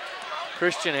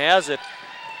 Christian has it.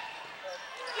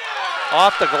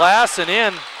 Off the glass and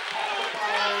in.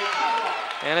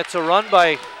 And it's a run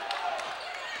by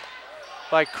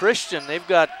by Christian. They've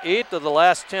got 8 of the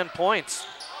last 10 points.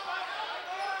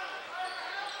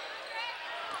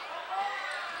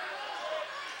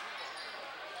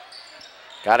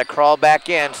 Got to crawl back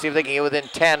in, see if they can get within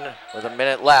 10 with a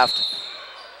minute left.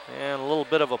 And a little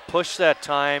bit of a push that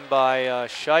time by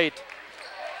Scheit.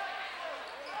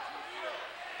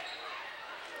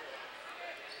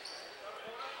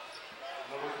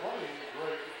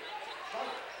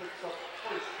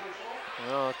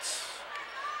 Well, it's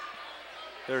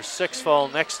their 6th foul.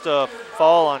 Next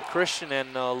foul on Christian,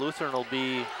 and Lutheran will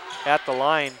be at the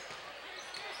line.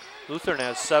 Lutheran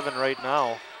has 7 right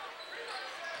now.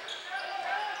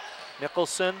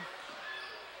 Nicholson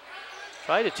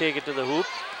try to take it to the hoop.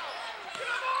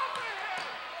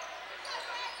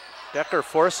 Decker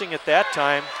forcing it that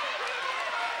time.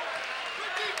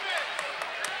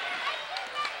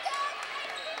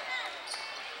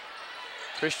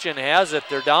 Christian has it.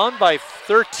 They're down by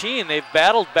 13. They've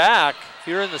battled back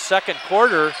here in the second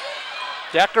quarter.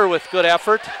 Decker with good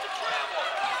effort.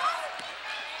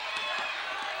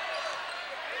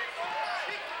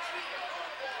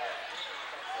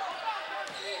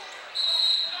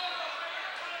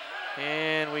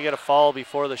 And we get a foul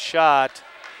before the shot.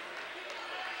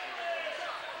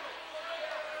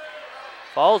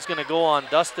 Foul's going to go on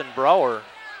Dustin Brower.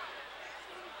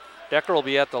 Decker will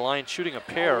be at the line shooting a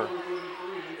pair.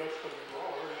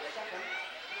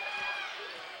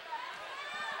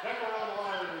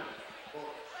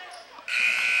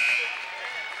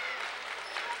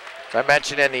 As I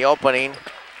mentioned in the opening,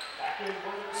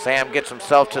 Sam gets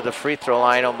himself to the free throw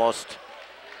line almost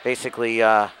basically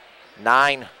 10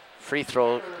 free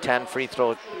throw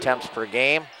attempts per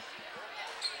game.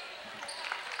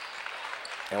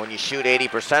 And when you shoot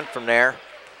 80% from there,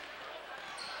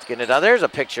 it's getting it done. There's a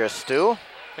picture of Stu.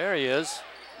 There he is.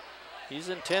 He's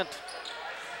intent.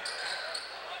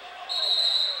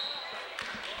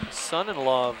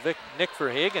 Son-in-law Nick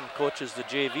Verhagen coaches the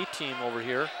JV team over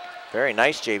here. Very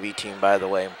nice JV team, by the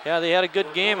way. Yeah, they had a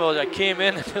good game. I came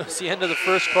in, it was the end of the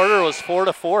first quarter. It was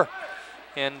 4-4.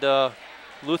 And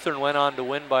Lutheran went on to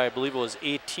win by, I believe it was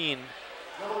 18,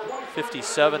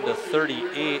 57 to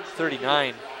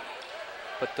 39.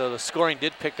 But the scoring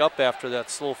did pick up after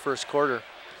that slow first quarter.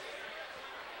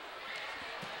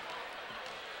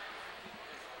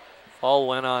 Foul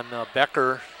went on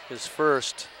Becker, his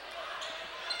first.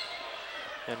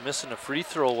 And missing a free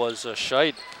throw was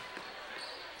Scheit.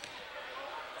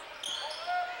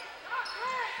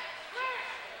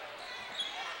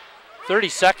 .30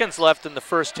 seconds left in the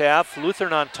first half.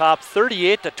 Lutheran on top,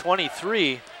 38 to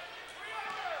 23.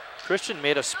 Christian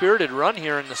made a spirited run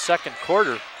here in the second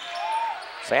quarter.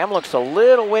 Sam looks a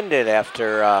little winded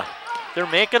after. They're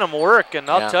making him work, and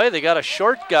I'll tell you, they got a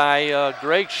short guy,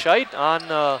 Greg Scheit, on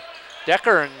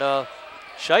Decker, and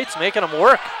Scheit's making him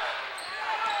work.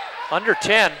 Under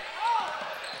 10.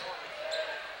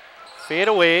 Fade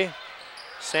away.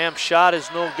 Sam's shot is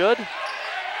no good.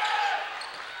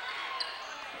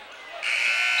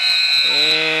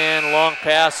 And long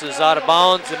pass is out of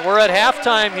bounds, and we're at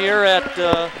halftime here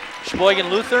at Sheboygan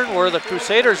Lutheran, where the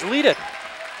Crusaders lead it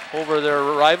over their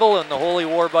rival in the Holy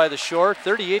War by the Shore,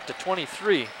 38 to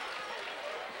 23.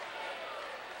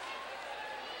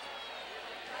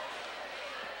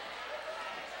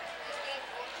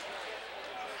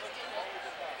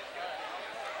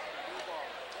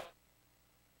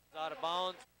 Out of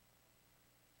bounds.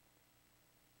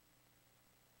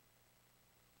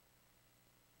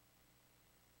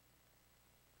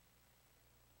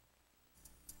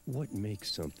 What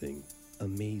makes something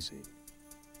amazing?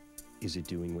 Is it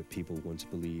doing what people once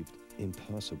believed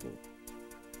impossible?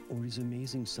 Or is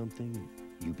amazing something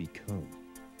you become?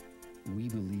 We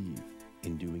believe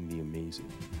in doing the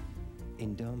amazing,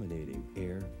 in dominating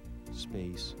air,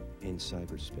 space, and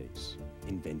cyberspace,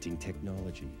 inventing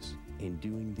technologies, in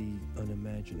doing the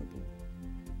unimaginable.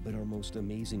 But our most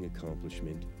amazing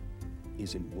accomplishment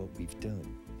isn't what we've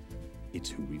done, it's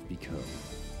who we've become.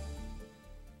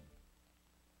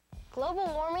 Global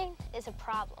warming is a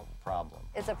problem.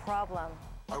 It's a problem.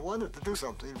 I wanted to do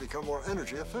something to become more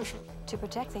energy efficient. To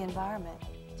protect the environment.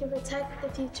 To protect the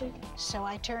future. So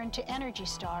I turned to Energy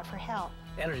Star for help.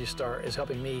 Energy Star is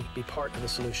helping me be part of the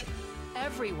solution.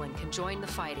 Everyone can join the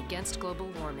fight against global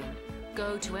warming.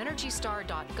 Go to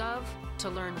EnergyStar.gov to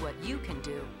learn what you can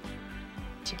do.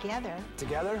 Together.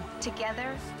 Together?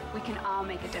 Together, we can all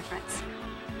make a difference.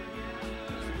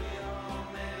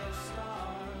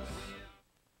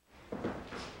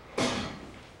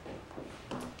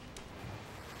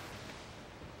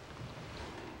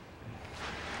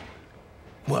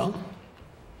 Well?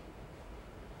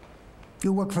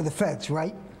 You work for the feds,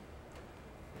 right?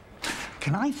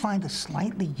 Can I find a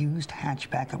slightly used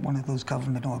hatchback at one of those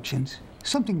government auctions?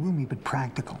 Something roomy but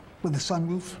practical, with a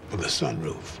sunroof? With a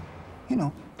sunroof. You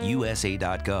know.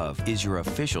 USA.gov is your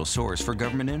official source for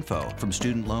government info. From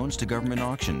student loans to government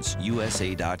auctions,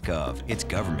 USA.gov. It's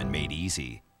government made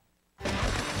easy.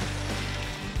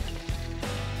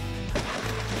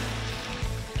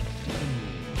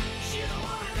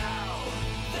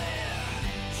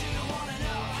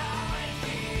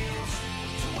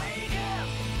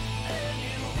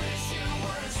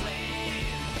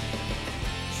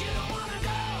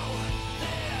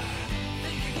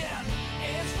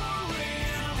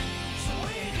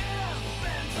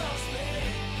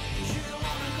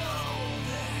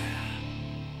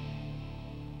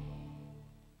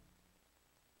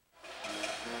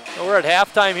 We're at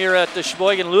halftime here at the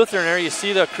Sheboygan Lutheran area. You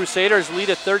see the Crusaders lead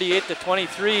at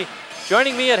 38-23.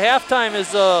 Joining me at halftime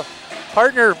is a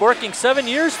partner working 7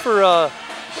 years for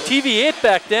TV8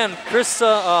 back then, Chris Stu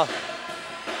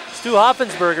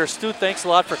Hoffensberger. Stu, thanks a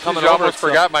lot for coming over. You almost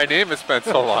forgot my name. It's been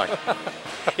so long.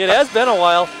 It has been a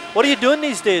while. What are you doing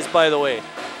these days, by the way?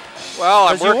 Well,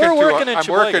 I'm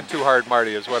working too hard,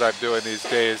 Marty, is what I'm doing these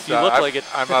days. You look like it.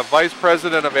 I'm a vice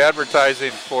president of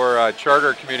advertising for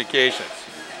Charter Communications.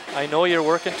 I know you're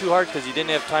working too hard because you didn't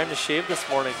have time to shave this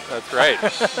morning. That's right.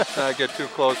 Let's not get too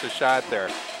close a shot there.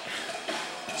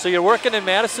 So you're working in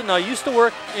Madison. Now, you used to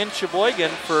work in Sheboygan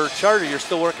for Charter. You're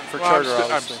still working for Charter,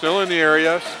 obviously. I'm still in the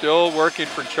area, still working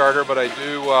for Charter, but I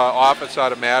do office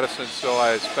out of Madison, so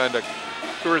I spend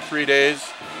 2 or 3 days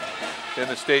in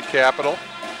the state capitol,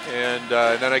 and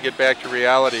then I get back to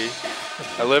reality.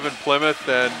 I live in Plymouth,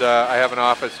 and I have an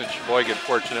office in Sheboygan,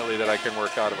 fortunately, that I can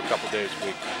work out of a couple days a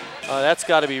week. That's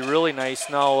got to be really nice.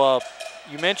 Now,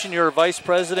 you mentioned you're a vice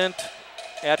president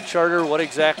at Charter. What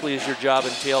exactly is your job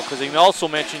entail? Because you also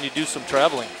mentioned you do some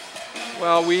traveling.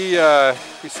 Well, we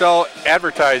sell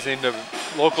advertising to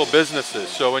local businesses.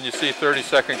 So when you see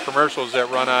 30-second commercials that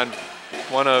run on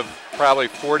one of probably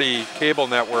 40 cable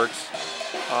networks,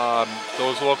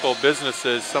 those local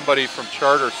businesses, somebody from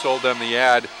Charter sold them the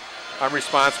ad. I'm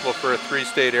responsible for a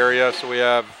 3-state area, so we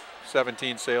have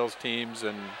 17 sales teams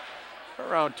and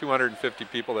around 250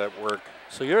 people that work.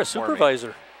 So you're a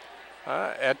supervisor?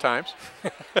 At times.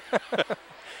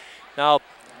 Now,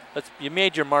 you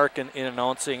made your mark in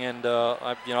announcing, and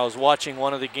I was watching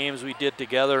one of the games we did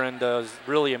together, and it was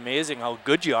really amazing how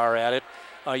good you are at it.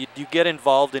 Do you get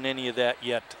involved in any of that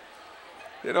yet?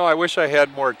 You know, I wish I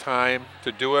had more time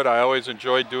to do it. I always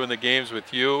enjoyed doing the games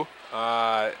with you.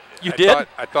 You did?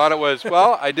 I thought it was,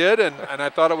 well, I did, and I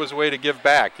thought it was a way to give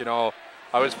back. You know,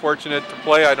 I was fortunate to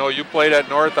play. I know you played at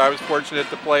North. I was fortunate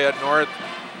to play at North.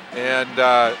 And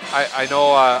I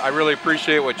know I really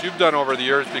appreciate what you've done over the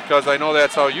years, because I know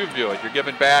that's how you view it. You're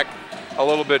giving back a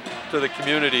little bit to the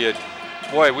community.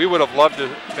 Boy, we would have loved to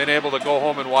have been able to go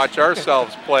home and watch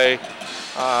ourselves play.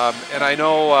 And I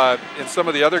know in some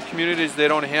of the other communities, they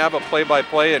don't have a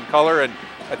play-by-play in color, and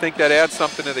I think that adds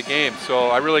something to the game. So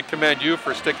I really commend you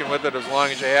for sticking with it as long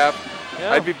as you have.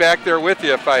 Yeah. I'd be back there with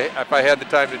you if I had the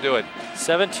time to do it.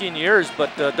 17 years,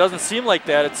 but it doesn't seem like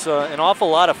that. It's an awful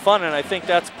lot of fun, and I think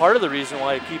that's part of the reason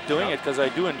why I keep doing it, because I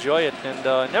do enjoy it. And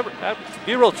to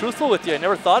be real truthful with you, I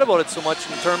never thought about it so much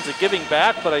in terms of giving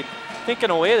back, but I think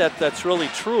in a way that's really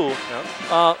true.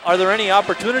 Are there any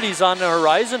opportunities on the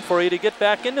horizon for you to get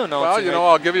back into announcing? Well, you know,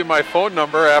 I'll give you my phone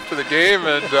number after the game,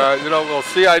 and you know, we'll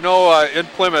see. I know in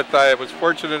Plymouth, I was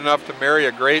fortunate enough to marry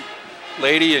a great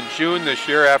lady in June this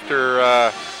year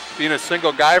after being a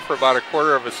single guy for about a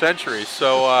quarter of a century.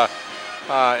 So,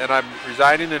 and I'm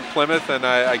residing in Plymouth, and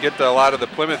I get to a lot of the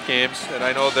Plymouth games, and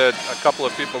I know that a couple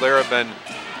of people there have been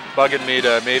bugging me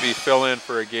to maybe fill in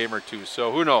for a game or two.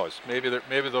 So who knows? Maybe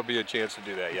there'll be a chance to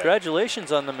do that.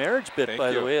 Congratulations on the marriage bit,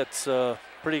 by the way. It's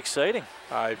pretty exciting.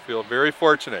 I feel very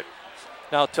fortunate.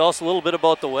 Now tell us a little bit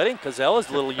about the wedding, because that was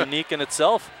a little unique in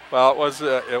itself. Well, it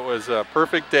was a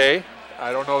perfect day.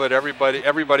 I don't know that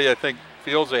everybody I think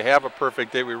feels they have a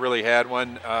perfect day. We really had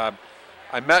one.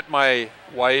 I met my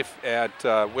wife at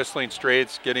Whistling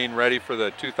Straits getting ready for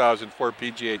the 2004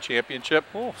 PGA Championship.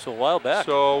 Oh, so a while back.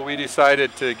 So we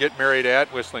decided to get married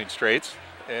at Whistling Straits,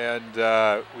 and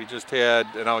we just had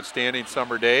an outstanding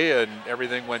summer day, and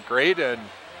everything went great, and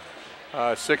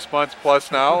 6 months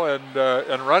plus now,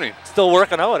 and running. Still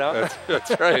working out, huh?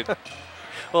 That's right.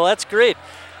 Well, that's great.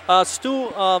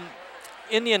 Stu,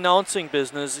 in the announcing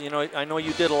business, you know, I know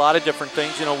you did a lot of different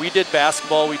things. You know, we did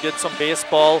basketball, we did some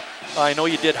baseball. I know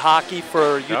you did hockey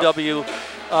for UW.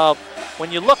 When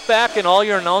you look back in all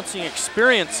your announcing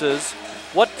experiences,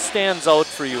 what stands out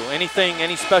for you? Anything,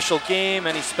 any special game,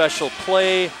 any special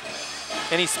play?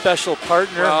 Any special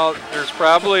partner? Well, there's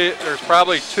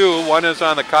probably two. One is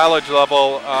on the college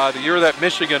level. The year that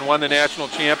Michigan won the national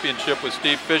championship with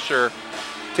Steve Fisher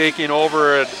taking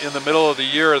over in the middle of the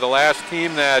year. The last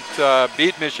team that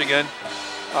beat Michigan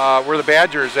were the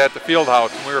Badgers at the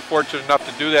Fieldhouse, and we were fortunate enough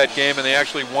to do that game, and they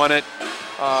actually won it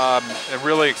in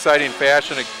really exciting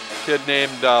fashion. A kid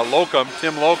named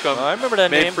Tim Locum, I remember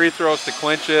that made name. free throws to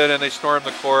clinch it, and they stormed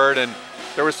the court, and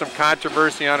there was some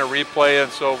controversy on a replay,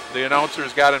 and so the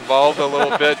announcers got involved a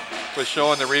little bit with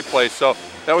showing the replay. So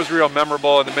that was real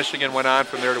memorable, and the Michigan went on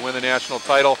from there to win the national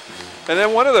title. And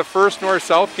then one of the first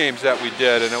North-South games that we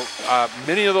did, and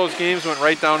many of those games went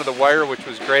right down to the wire, which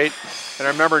was great. And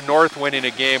I remember North winning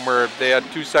a game where they had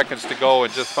 2 seconds to go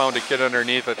and just found a kid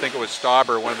underneath. I think it was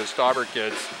Stauber, one of the Stauber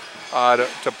kids,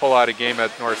 to pull out a game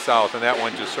at North-South, and that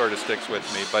one just sort of sticks with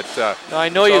me. But I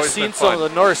know you've seen some of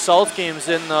the North-South games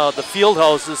in the field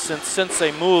houses since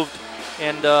they moved,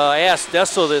 and I asked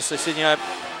Desso this. I said, you know,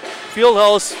 field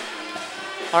house,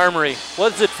 Armory,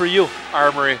 what is it for you?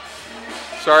 Armory.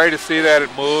 Sorry to see that it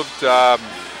moved.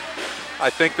 I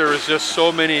think there was just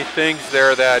so many things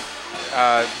there that,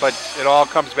 but it all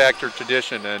comes back to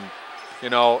tradition, and you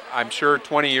know, I'm sure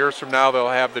 20 years from now they'll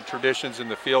have the traditions in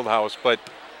the field house, but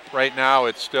right now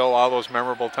it's still all those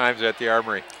memorable times at the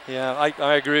Armory. Yeah,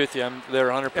 I agree with you. I'm there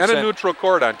 100%. And a neutral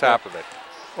court on top of it.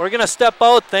 We're going to step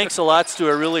out. Thanks a lot, Stu.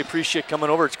 I really appreciate coming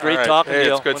over. It's great talking to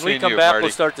you. It's good when we seeing come you, back, Marty.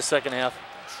 we'll start the second half.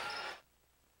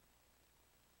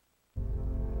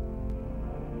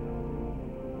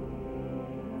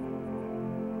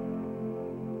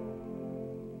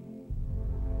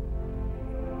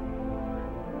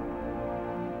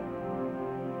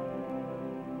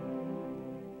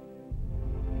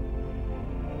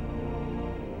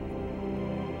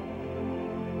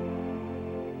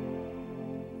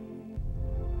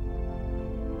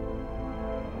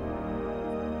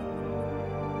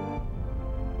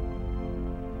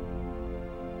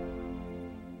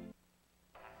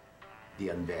 The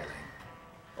unveiling.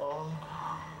 Oh,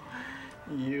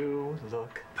 you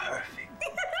look perfect.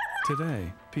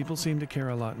 Today, people seem to care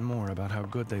a lot more about how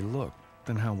good they look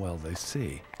than how well they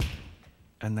see.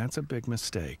 And that's a big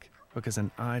mistake, because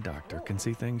an eye doctor can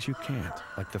see things you can't,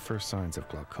 like the first signs of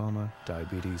glaucoma,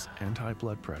 diabetes, and high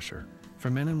blood pressure.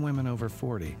 For men and women over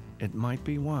 40, it might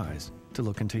be wise to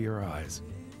look into your eyes.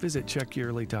 Visit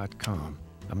checkyearly.com,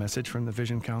 a message from the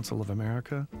Vision Council of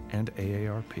America and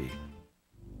AARP.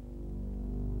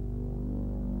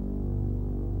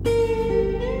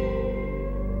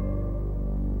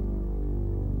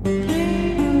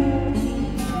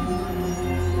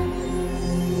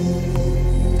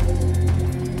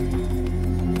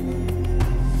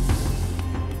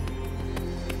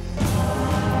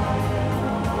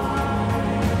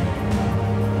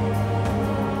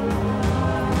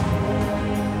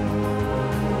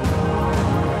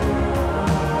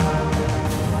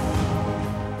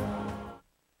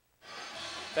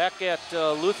 Back at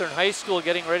Lutheran High School,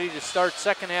 getting ready to start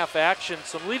second half action.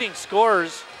 Some leading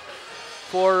scorers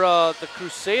for the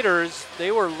Crusaders. They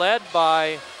were led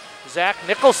by Zach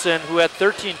Nicholson, who had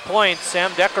 13 points.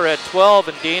 Sam Decker had 12,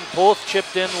 and Dane Poth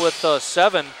chipped in with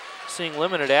 7, seeing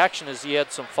limited action as he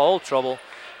had some foul trouble.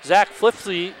 Zach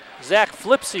Flipsy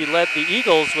led the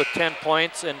Eagles with 10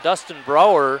 points, and Dustin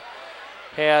Brower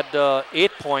had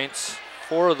 8 points.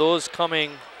 6 of those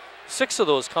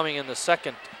coming in the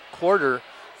second quarter.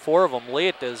 4 of them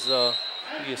late as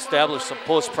he established some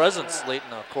post presence late in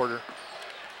the quarter.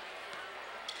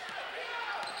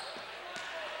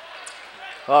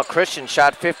 Well, Christian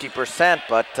shot 50%,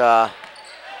 but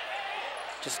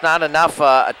just not enough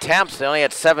attempts. They only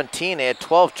had 17. They had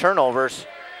 12 turnovers.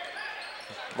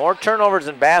 More turnovers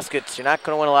than baskets. You're not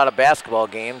going to win a lot of basketball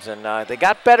games, and they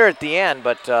got better at the end,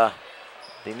 but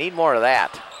they need more of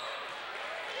that.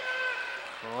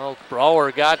 Well,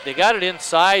 Brower got it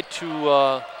inside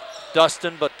to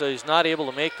Dustin, but he's not able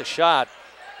to make the shot.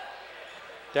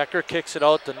 Decker kicks it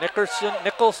out to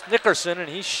Nickerson, and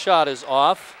his shot is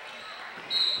off.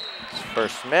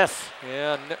 First miss.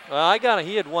 Yeah,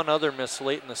 he had one other miss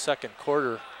late in the second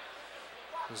quarter.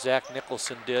 Zach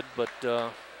Nicholson did, but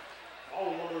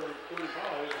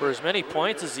for as many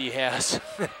points as he has,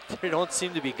 they don't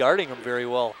seem to be guarding him very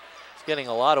well. He's getting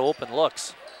a lot of open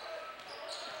looks.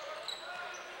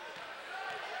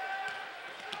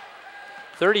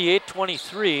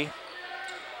 38-23,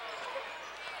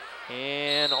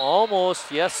 and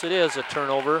almost, yes it is a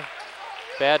turnover.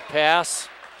 Bad pass,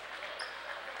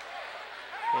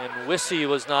 and Wissy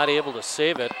was not able to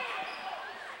save it.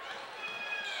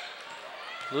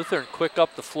 Lutheran quick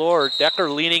up the floor, Decker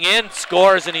leaning in,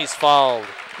 scores, and he's fouled.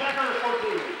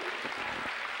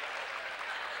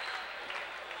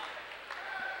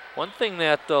 One thing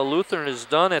that Lutheran has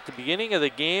done at the beginning of the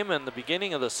game and the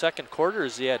beginning of the second quarter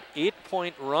is they had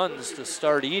 8-point runs to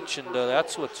start each, and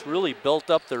that's what's really built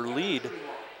up their lead.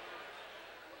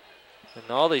 And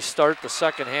now they start the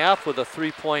second half with a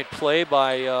 3-point play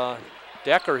by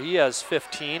Decker. He has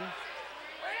 15.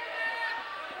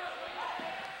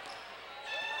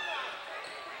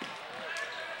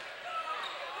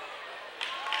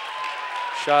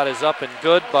 Shot is up and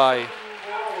good by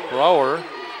Brower.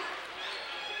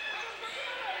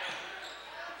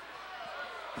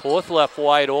 Poth left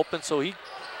wide open, so he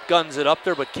guns it up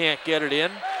there but can't get it in.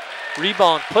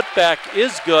 Rebound putback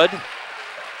is good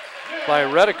by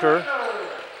Redeker.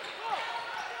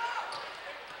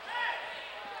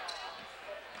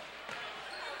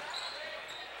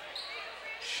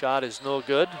 Shot is no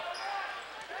good.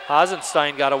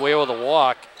 Hasenstein got away with a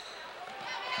walk.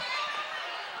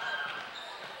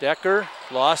 Decker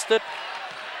lost it.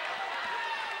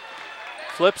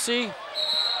 Flipsy,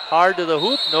 hard to the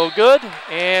hoop, no good.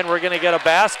 And we're going to get a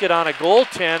basket on a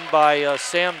goaltend by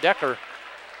Sam Decker.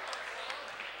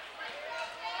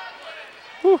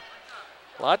 Whew.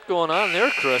 A lot going on there,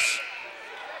 Chris.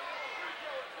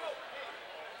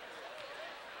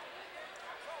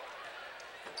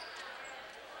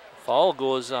 Foul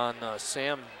goes on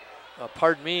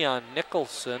on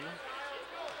Nicholson.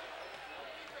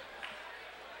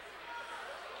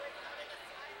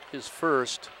 His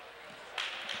first.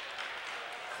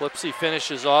 Flipsy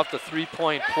finishes off the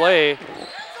 3-point play.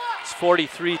 It's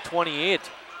 43-28.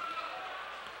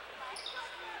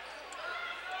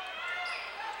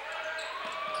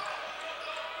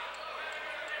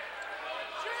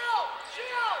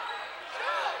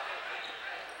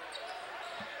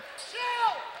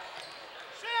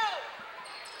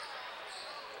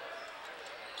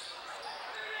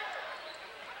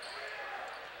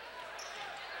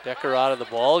 Decker out of the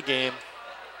ball game,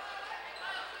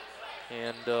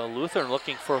 and Lutheran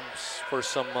looking for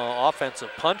some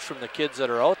offensive punch from the kids that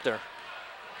are out there.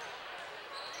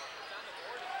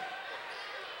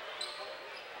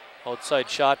 Outside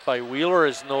shot by Wheeler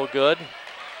is no good.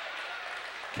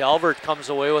 Calvert comes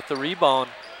away with the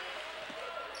rebound.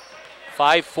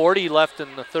 5:40 left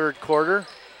in the third quarter.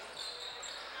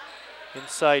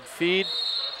 Inside feed.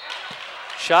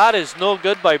 Shot is no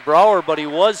good by Brower, but he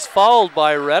was fouled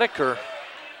by Redeker.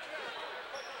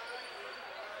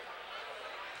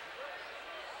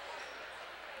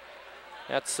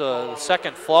 That's the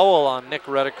second foul on Nick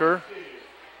Redeker.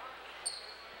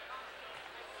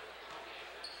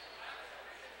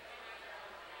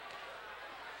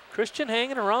 Christian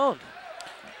hanging around.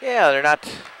 Yeah, they're not.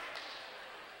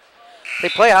 They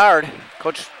play hard.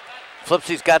 Coach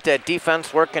Flipsy's got that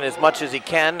defense working as much as he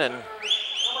can and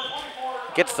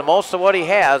gets the most of what he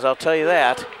has, I'll tell you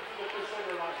that.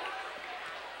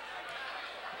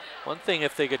 One thing,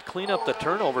 if they could clean up the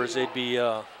turnovers, they'd be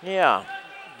yeah,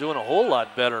 doing a whole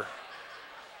lot better.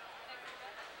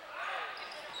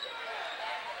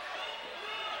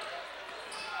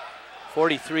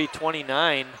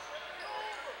 (43-29).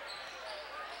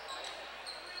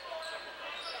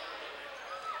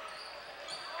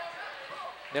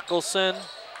 Nicholson,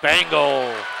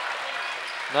 bango.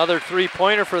 Another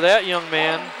three-pointer for that young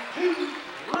man.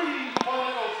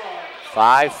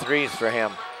 5 threes for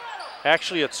him.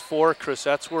 Actually, it's 4, Chris.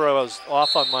 That's where I was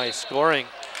off on my scoring.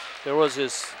 There was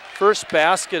his first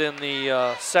basket in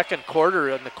the second quarter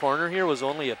in the corner here was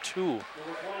only a 2.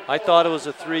 I thought it was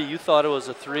a 3. You thought it was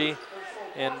a 3.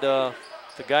 And the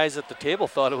guys at the table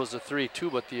thought it was a 3 too,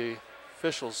 but the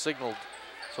officials signaled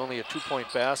it's only a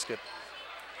 2-point basket.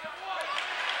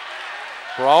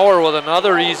 Brower with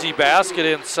another easy basket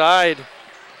inside.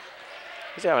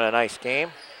 He's having a nice game.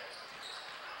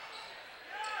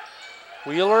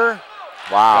 Wheeler.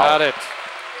 Wow. Got it.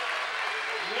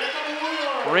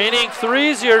 Raining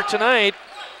threes here tonight.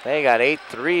 They got 8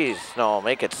 threes. No,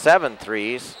 make it 7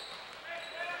 threes.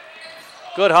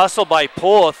 Good hustle by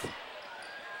Poth.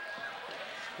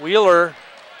 Wheeler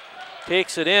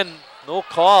takes it in. No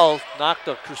call. Knocked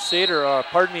a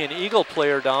an Eagle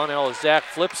player down. That was Zach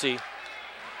Flipsy.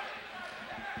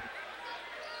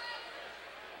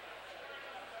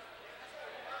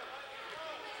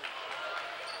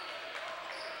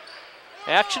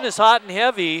 Action is hot and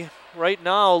heavy. Right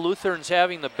now, Lutheran's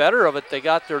having the better of it. They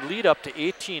got their lead up to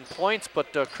 18 points,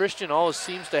 but Christian always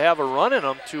seems to have a run in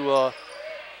them to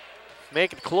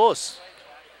make it close.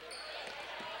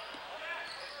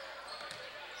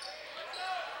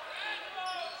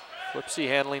 Flipsy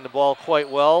handling the ball quite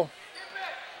well.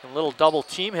 A little double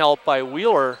team help by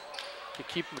Wheeler to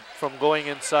keep him from going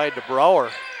inside to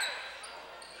Brower.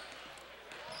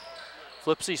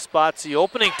 Flipsy spots the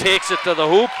opening, takes it to the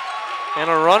hoop, and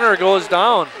a runner goes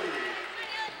down.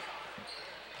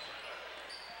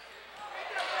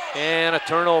 And a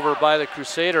turnover by the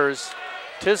Crusaders.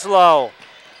 Tislow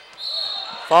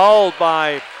fouled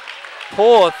by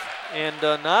Poth, and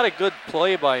not a good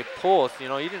play by Poth. You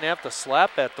know, he didn't have to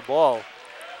slap at the ball.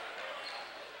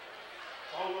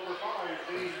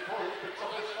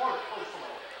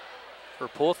 For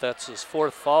Poth, that's his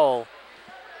 4th foul.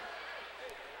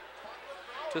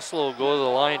 Tislow will go to the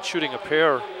line shooting a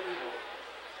pair.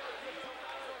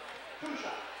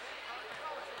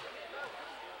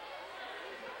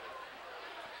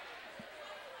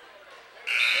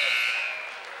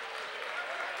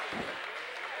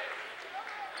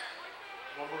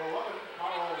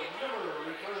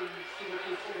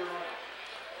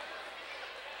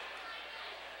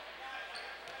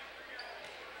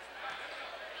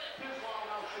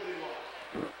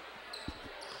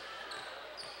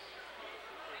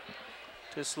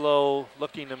 Tislow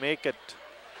looking to make it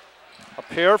a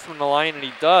pair from the line, and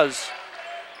he does.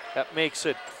 That makes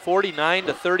it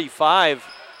 49-35.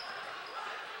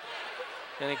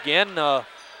 And again, the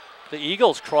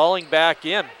Eagles crawling back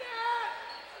in.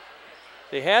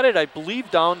 They had it, I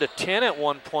believe, down to 10 at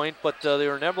one point, but they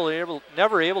were never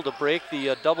able to break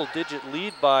the double-digit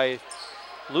lead by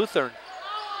Lutheran.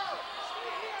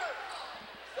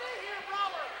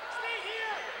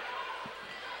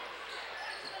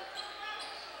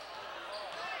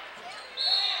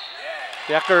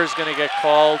 Decker is going to get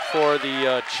called for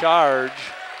the charge,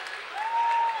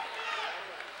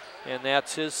 and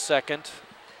that's his second.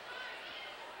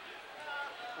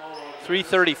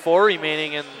 3:34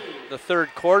 remaining in the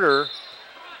 3rd quarter.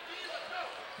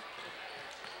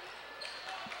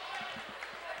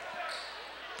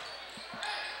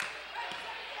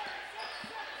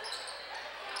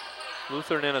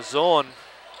 Lutheran in a zone.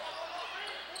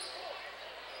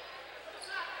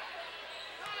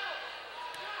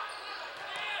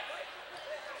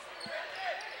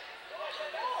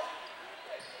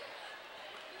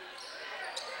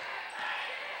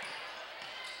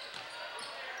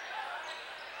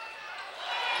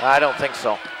 I don't think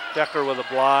so. Decker with a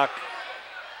block.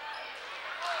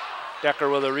 Decker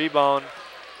with a rebound.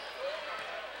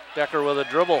 Decker with a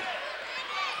dribble.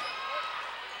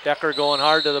 Decker going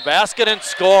hard to the basket and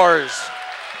scores.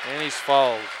 And he's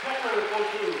fouled.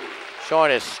 Showing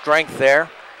his strength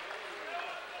there.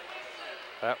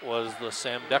 That was the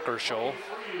Sam Decker show.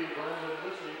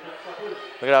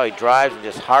 Look at how he drives and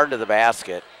just hard to the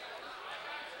basket.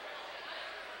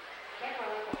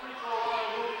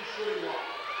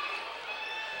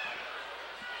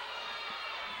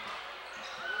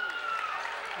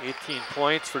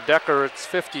 Points for Decker. It's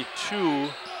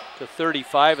 52-35,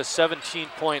 a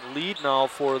 17-point lead now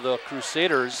for the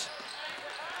Crusaders.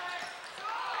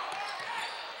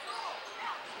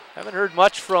 Haven't heard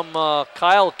much from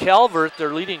Kyle Calvert,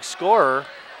 their leading scorer.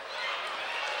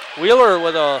 Wheeler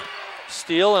with a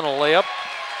steal and a layup.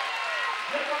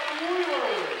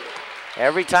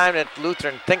 Every time that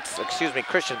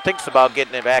Christian thinks about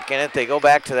getting it back in it, they go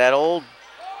back to that old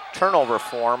turnover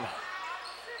form.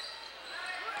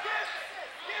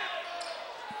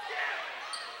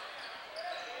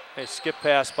 A skip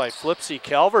pass by Flipsy.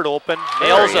 Calvert open,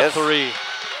 nails a 3.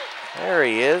 There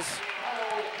he is.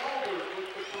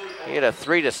 He had a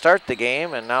 3 to start the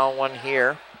game, and now one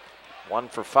here. 1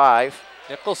 for 5.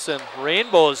 Nicholson,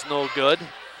 Rainbow's no good.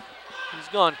 He's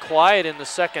gone quiet in the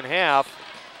second half.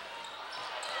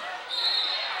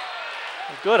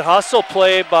 A good hustle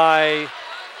play by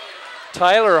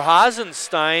Tyler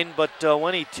Hasenstein, but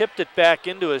when he tipped it back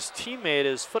into his teammate,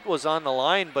 his foot was on the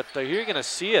line, but here you're going to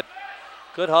see it.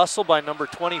 Good hustle by number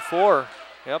 24.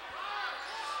 Yep.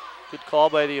 Good call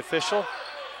by the official.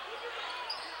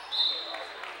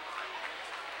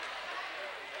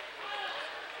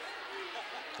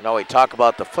 You know, we talk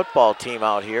about the football team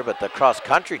out here, but the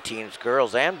cross-country teams,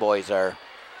 girls and boys, are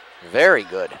very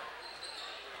good.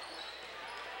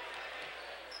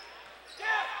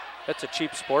 That's a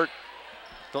cheap sport.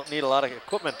 Don't need a lot of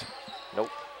equipment. Nope.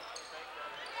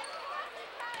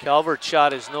 Calvert's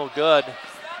shot is no good.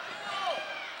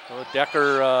 So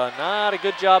Decker, not a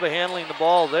good job of handling the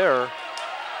ball there.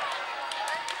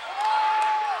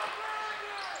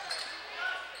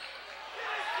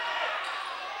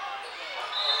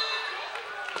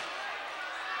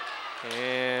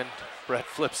 And Brett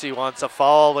Flipsy wants a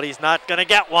foul, but he's not going to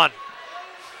get one.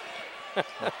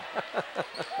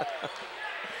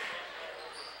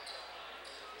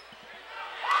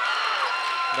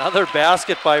 Another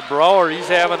basket by Brower. He's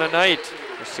having a night.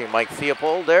 You see Mike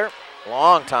Theopold there.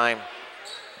 Long time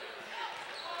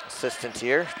assistant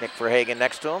here. Nick Verhagen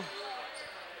next to him.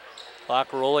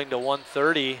 Clock rolling to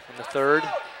 1:30 in the third.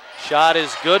 Shot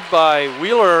is good by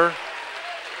Wheeler.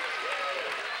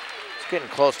 It's getting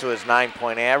close to his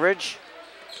 9-point average.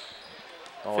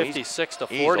 Oh, 56 to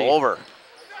 40. He's over.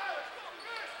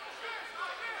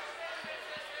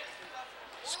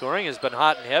 Scoring has been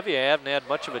hot and heavy. I haven't had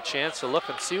much of a chance to look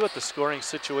and see what the scoring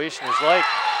situation is like.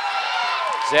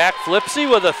 Zach Flipsy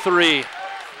with a 3. He's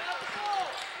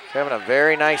having a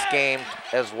very nice game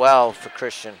as well for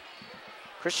Christian.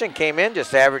 Christian came in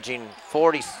just averaging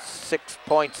 46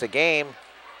 points a game.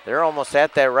 They're almost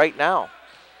at that right now.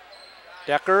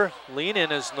 Decker, lean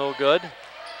in is no good.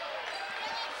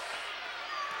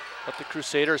 But the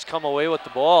Crusaders come away with the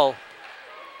ball.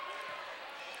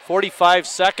 45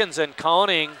 seconds and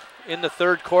counting in the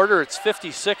third quarter. It's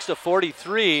 56 to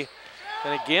 43.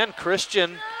 And again,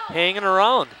 Christian hanging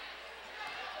around.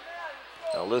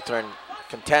 Now Lutheran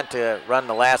content to run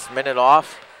the last minute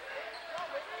off.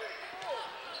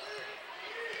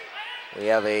 We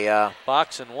have a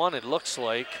box and one, it looks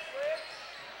like.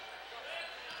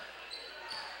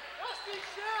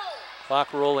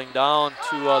 Clock rolling down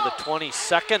to the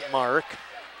 22nd mark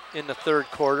in the third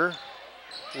quarter.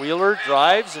 Wheeler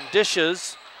drives and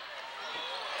dishes.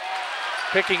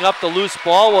 Picking up the loose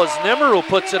ball was Nimmer, who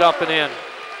puts it up and in.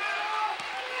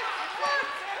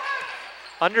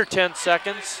 Under 10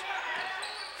 seconds.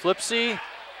 Flipsy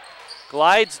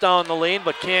glides down the lane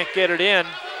but can't get it in.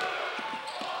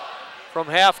 From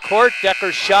half court,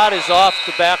 Decker's shot is off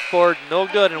the backboard, no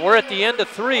good. And we're at the end of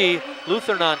 3,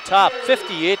 Lutheran on top,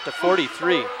 58 to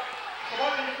 43.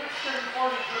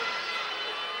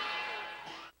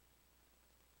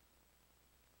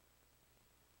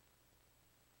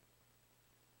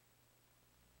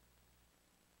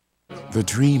 The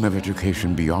dream of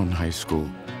education beyond high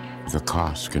school, the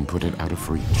cost can put it out of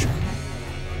reach.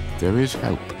 There is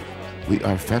help. We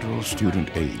are Federal Student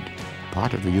Aid,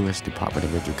 part of the U.S. Department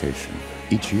of Education.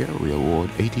 Each year we award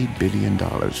 $80 billion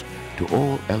to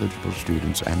all eligible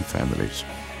students and families.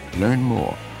 Learn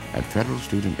more at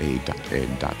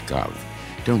federalstudentaid.ed.gov.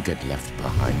 Don't get left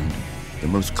behind. The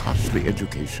most costly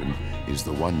education is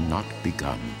the one not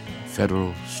begun.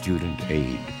 Federal Student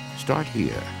Aid. Start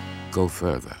here. Go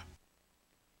further.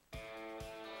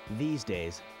 These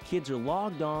days, kids are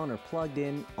logged on or plugged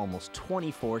in almost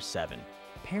 24/7.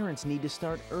 Parents need to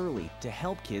start early to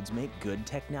help kids make good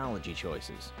technology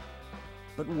choices.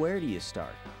 But where do you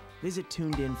start? Visit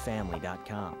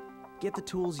tunedinfamily.com. Get the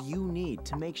tools you need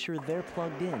to make sure they're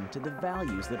plugged in to the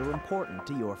values that are important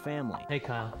to your family. Hey,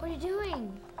 Kyle. What are you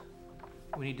doing?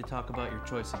 We need to talk about your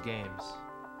choice of games.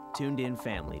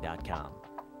 tunedinfamily.com.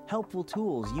 Helpful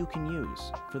tools you can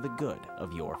use for the good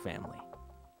of your family.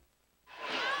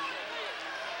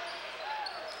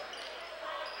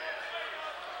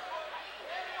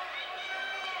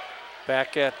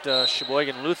 Back at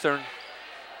Sheboygan Lutheran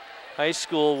High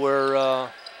School,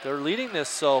 where they're leading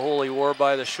this Holy War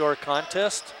by the Shore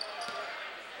contest,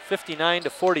 59 to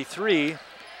 43.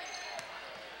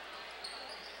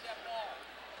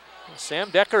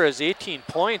 Sam Decker has 18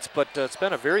 points, but it's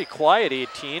been a very quiet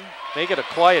 18. Make it a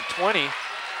quiet 20.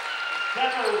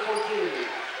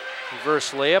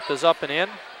 Reverse layup is up and in.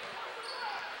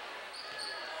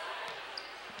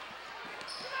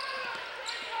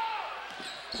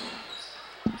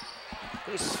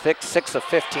 He's 6 of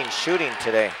 15 shooting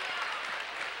today.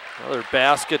 Another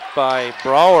basket by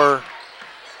Brower.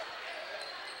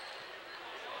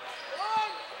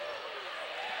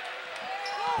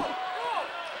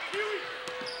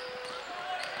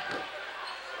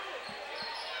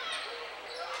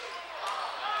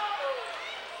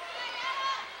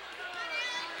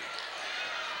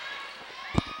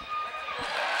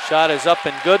 Shot is up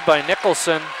and good by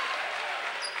Nicholson.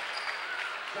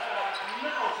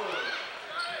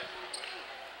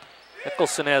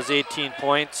 Nicholson has 18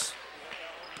 points.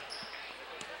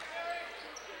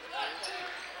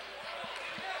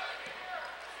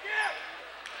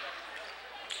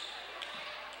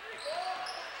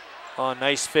 Oh,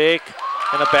 nice fake.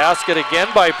 And a basket again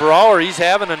by Brower. He's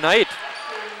having a night.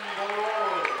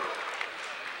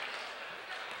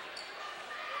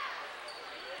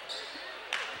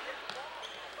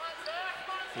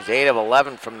 He's 8 of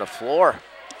 11 from the floor.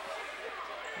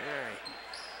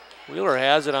 Wheeler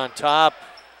has it on top.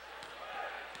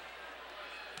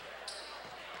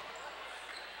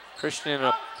 Christian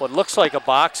in what looks like a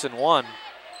box and one.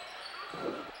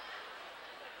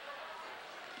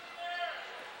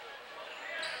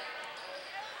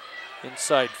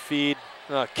 Inside feed,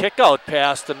 kick out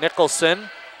pass to Nicholson.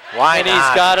 Why and not?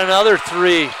 He's got another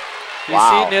 3. He's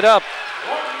heating it up.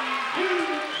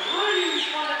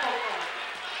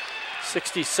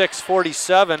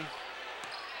 66-47.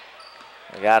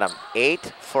 We got him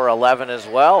 8 for 11 as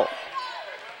well.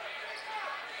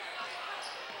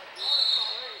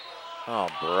 Oh,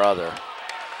 brother.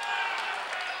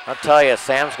 I'll tell you,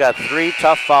 Sam's got 3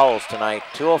 tough fouls tonight.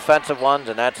 2 offensive ones,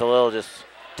 and that's a little just...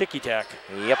 ticky-tack.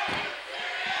 Yep.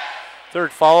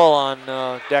 3rd foul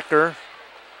on Decker.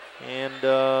 And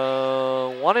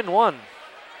 1-1.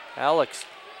 Alex,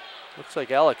 looks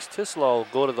like Alex Tislow will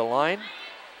go to the line.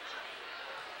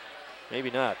 Maybe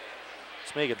not.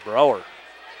 Let's make it Brower.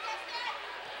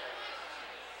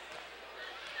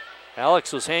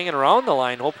 Alex was hanging around the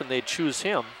line hoping they'd choose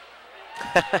him.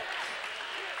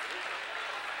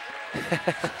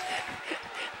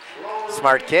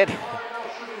 Smart kid.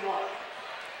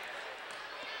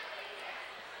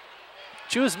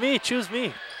 Choose me, choose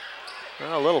me.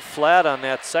 Well, a little flat on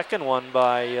that second one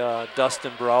by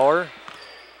Dustin Brower.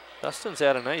 Dustin's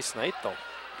had a nice night, though.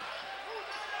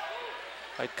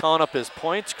 I'd count up his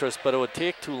points, Chris, but it would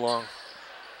take too long.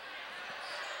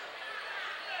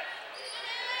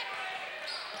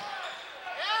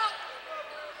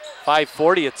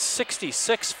 .540, it's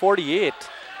 66-48.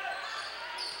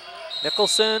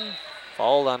 Nicholson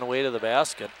fouled on the way to the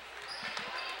basket.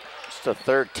 Just a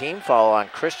 3rd team foul on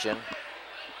Christian.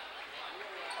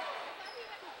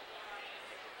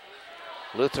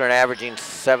 Lutheran averaging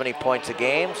 70 points a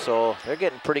game, so they're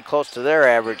getting pretty close to their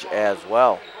average as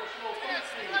well.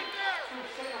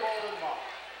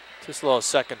 Tislow's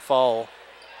 2nd foul.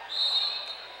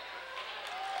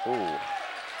 Ooh.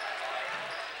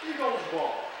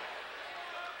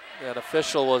 That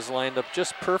official was lined up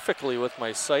just perfectly with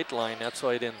my sight line. That's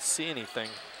why I didn't see anything.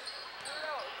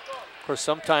 Of course,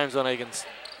 sometimes when I can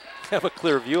have a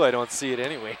clear view, I don't see it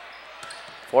anyway.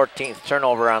 14th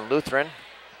turnover on Lutheran.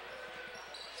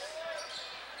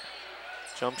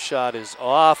 Jump shot is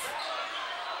off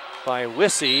by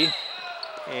Wissy,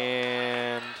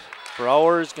 and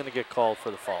Brower's going to get called for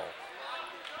the foul.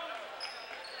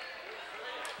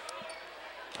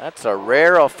 That's a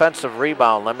rare offensive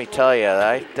rebound, let me tell you.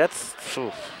 That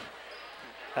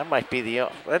might be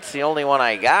that's the only one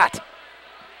I got.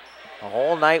 A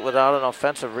whole night without an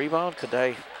offensive rebound.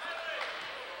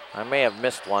 I may have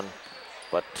missed one,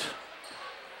 but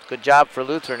good job for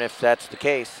Lutheran if that's the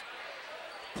case.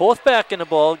 Poth back in the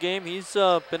ball game. He's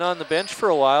been on the bench for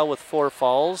a while with 4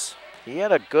 fouls. He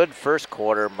had a good first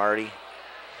quarter, Marty.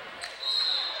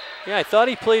 Yeah, I thought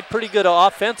he played pretty good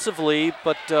offensively,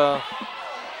 but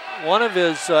one of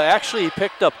his, actually he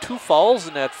picked up 2 fouls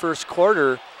in that first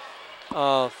quarter.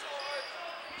 So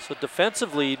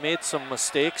defensively he made some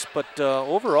mistakes, but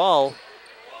overall,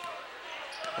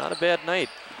 not a bad night.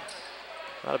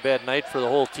 Not a bad night for the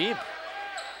whole team.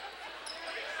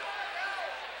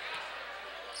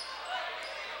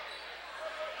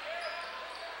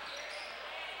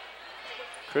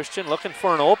 Christian looking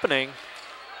for an opening.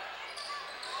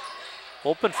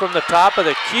 Open from the top of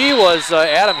the key was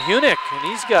Adam Hunick, and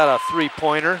he's got a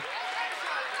 3-pointer.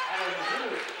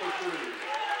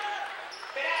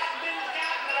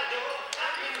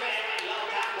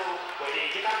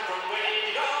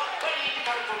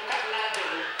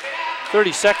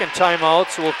 .30-second timeout,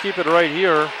 so we'll keep it right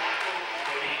here.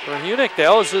 For Hunick,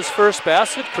 that was his first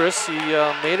basket, Chris. He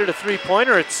made it a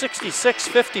 3-pointer at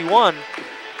 66-51.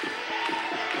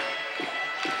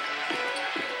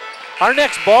 Our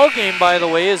next ball game, by the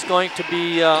way, is going to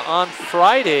be on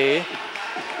Friday,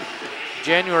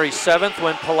 January 7th,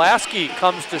 when Pulaski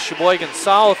comes to Sheboygan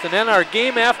South. And then our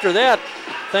game after that,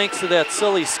 thanks to that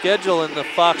silly schedule in the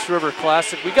Fox River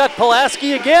Classic, we got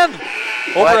Pulaski again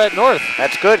over at North.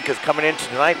 That's good, because coming into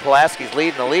tonight, Pulaski's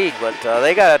leading the league, but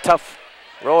they got a tough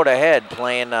road ahead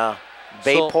playing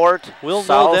Bayport, so we'll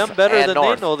South, know them better and than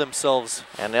North. they know themselves.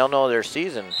 And they'll know their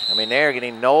season. I mean, they're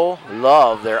getting no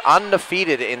love. They're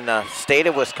undefeated in the state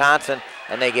of Wisconsin,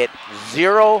 and they get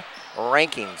 0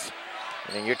 rankings.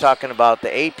 I mean, you're talking about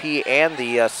the AP and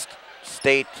the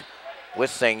state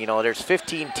WISC. You know, there's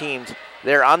 15 teams.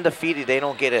 They're undefeated. They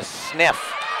don't get a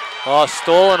sniff. Oh,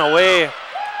 stolen away.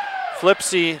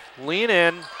 Flipsy, lean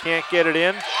in, can't get it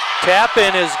in. Tap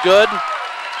in is good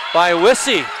by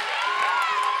Wissy.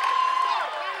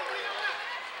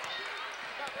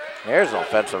 There's an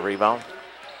offensive rebound.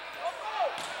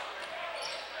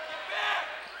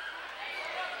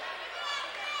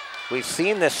 We've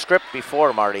seen this script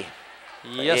before, Marty.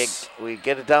 Yes. We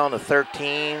get it down to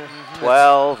 13,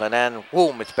 12, and then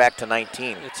boom, it's back to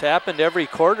 19. It's happened every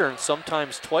quarter and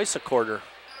sometimes twice a quarter.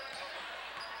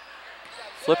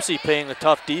 Flipsy paying the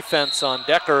tough defense on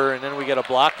Decker, and then we get a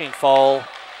blocking foul.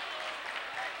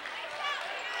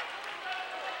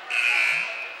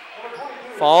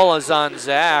 Foul is on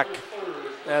Zach.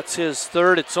 That's his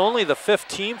 3rd. It's only the 5th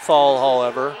team foul,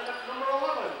 however.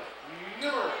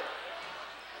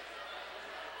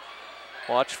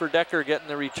 Watch for Decker getting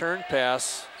the return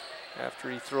pass. after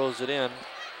he throws it in.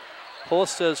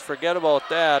 Post says forget about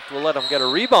that. We'll let him get a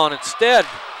rebound instead.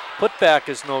 Putback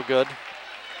is no good.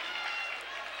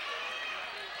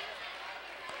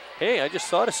 Hey, I just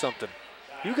thought of something.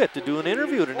 You get to do an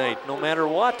interview tonight, no matter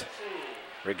what.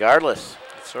 Regardless.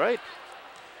 That's right.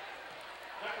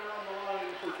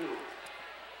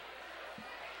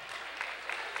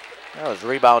 That was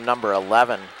rebound number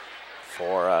 11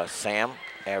 for Sam,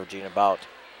 averaging about,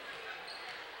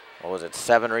 what was it,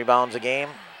 7 rebounds a game?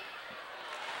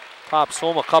 Pops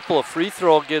home a couple of free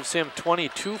throw, gives him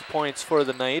 22 points for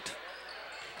the night.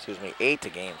 Excuse me, 8 a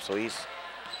game, so he's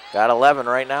got 11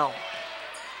 right now.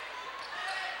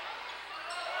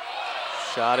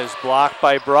 Shot is blocked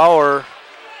by Brower.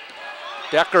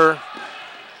 Decker.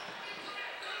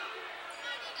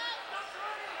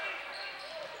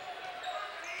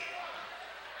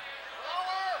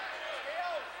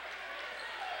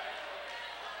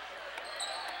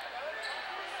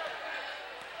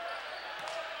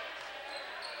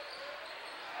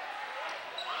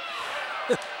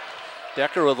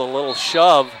 Decker with a little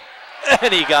shove,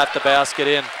 and he got the basket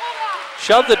in.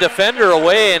 Shoved the defender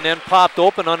away and then popped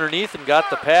open underneath and got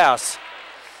the pass.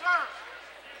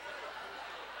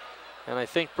 And I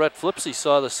think Brett Flipsy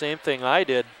saw the same thing I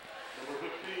did.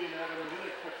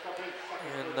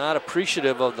 And not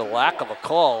appreciative of the lack of a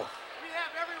call.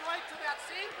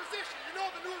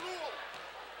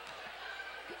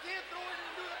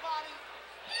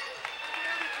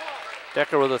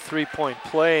 Decker with a three-point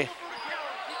play.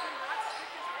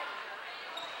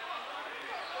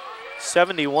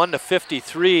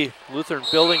 71-53, Lutheran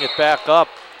building it back up.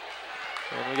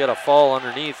 And we got a foul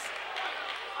underneath.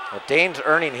 Well, Dane's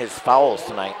earning his fouls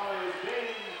tonight.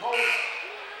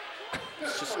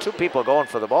 It's just 2 people going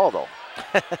for the ball, though.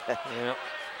 Yeah.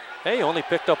 Hey, he only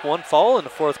picked up 1 foul in the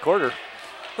fourth quarter.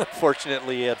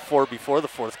 Fortunately, he had 4 before the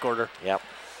fourth quarter. Yep.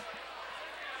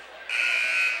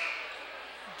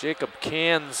 Jacob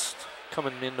Cans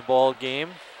coming in the ball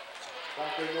game.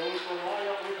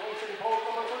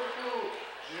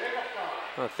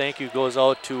 Thank you goes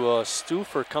out to Stu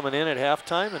for coming in at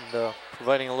halftime and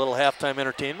providing a little halftime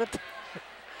entertainment.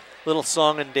 Little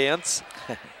song and dance.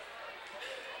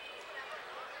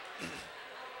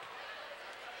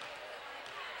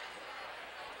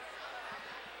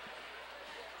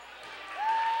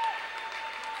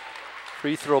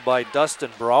 Free throw by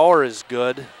Dustin Brower is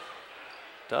good.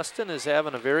 Dustin is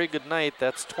having a very good night.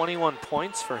 That's 21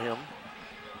 points for him.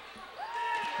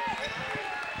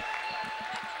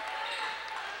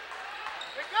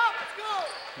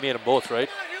 Made them both, right?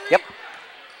 Yep.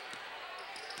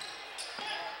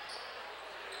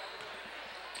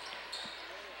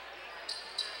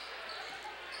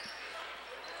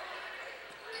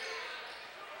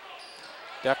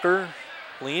 Decker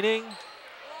leaning.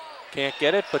 Can't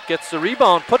get it, but gets the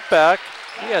rebound, put back.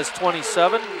 He has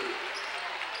 27.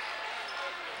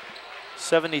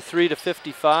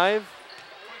 73-55.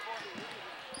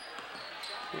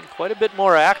 Being quite a bit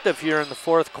more active here in the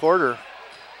fourth quarter.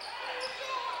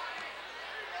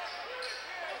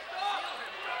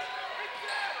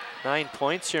 Nine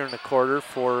points here in the quarter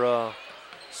for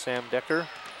Sam Decker.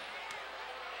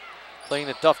 Playing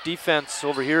a tough defense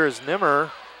over here is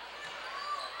Nimmer.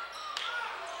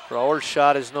 Brower's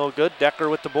shot is no good. Decker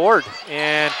with the board.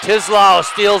 And Tislau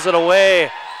steals it away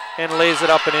and lays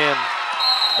it up and in.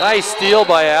 Nice steal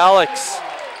by Alex.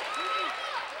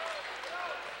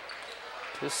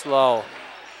 Tislau.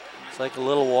 It's like a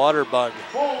little water bug.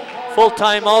 Full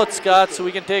timeout, Scott, so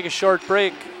we can take a short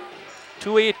break.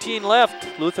 2:18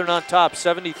 left. Lutheran on top,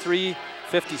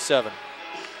 73-57.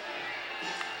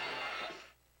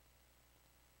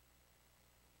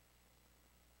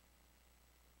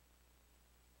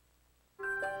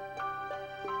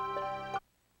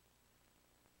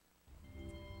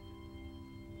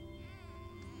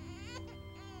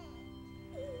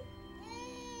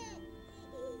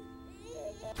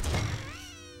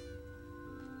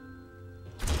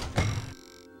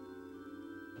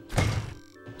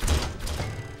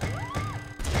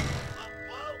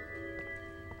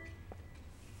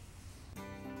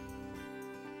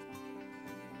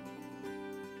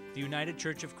 The United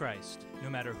Church of Christ. No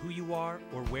matter who you are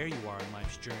or where you are in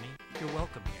life's journey, you're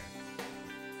welcome here.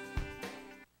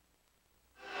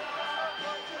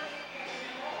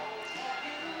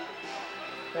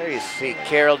 There you see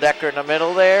Carol Decker in the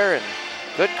middle there, and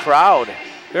good crowd.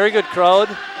 Very good crowd.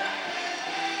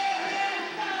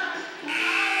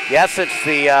 Yes, it's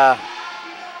the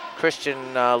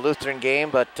Christian Lutheran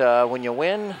game, but when you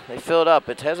win, they fill it up.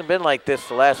 It hasn't been like this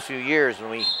the last few years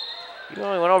when we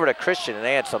only went over to Christian, and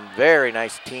they had some very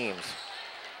nice teams.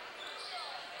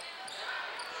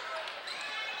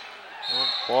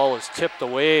 Ball was tipped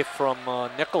away from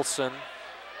Nicholson.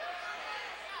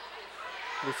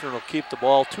 Lutheran will keep the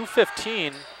ball.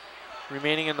 2:15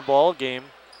 remaining in the ball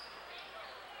game.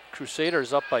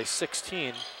 Crusaders up by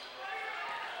 16.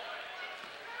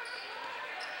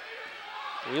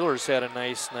 Wheeler's had a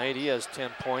nice night. He has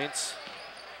 10 points.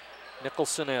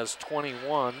 Nicholson has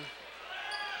 21.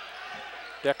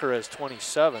 Decker has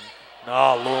 27.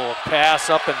 Oh, little pass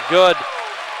up and good.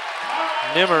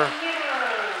 Nimmer.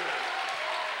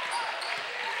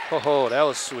 Oh, that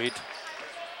was sweet.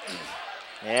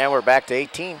 And we're back to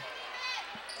 18.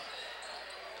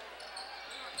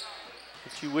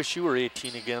 But you wish you were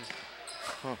 18 again.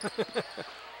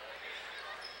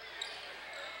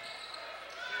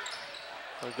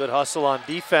 A good hustle on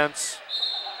defense.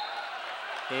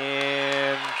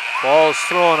 And ball's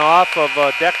thrown off of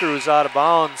Decker, who's out of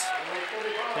bounds.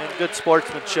 And good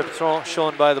sportsmanship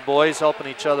shown by the boys, helping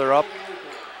each other up.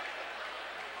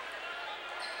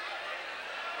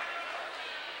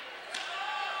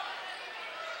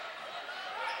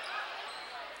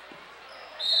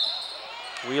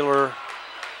 Wheeler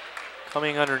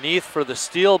coming underneath for the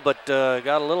steal, but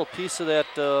got a little piece of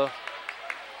that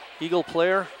Eagle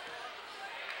player.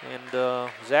 And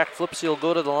Zach Flipsy will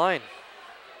go to the line.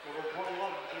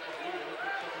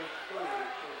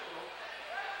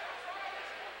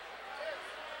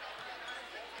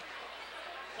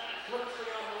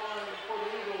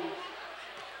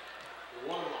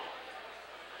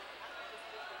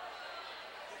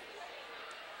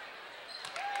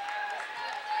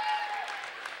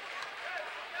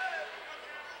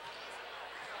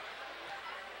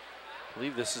 I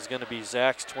believe this is going to be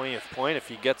Zach's 20th point if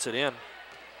he gets it in.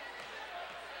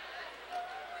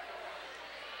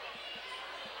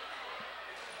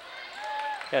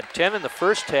 Had 10 in the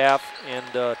first half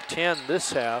and 10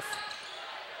 this half.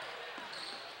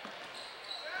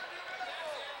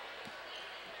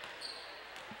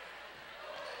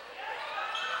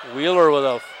 Wheeler with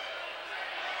a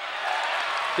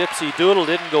dipsy doodle,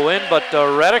 didn't go in, but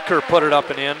Redeker put it up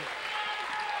and in.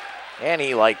 And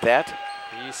he liked that.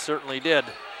 He certainly did.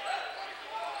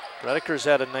 Redeker's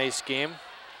had a nice game.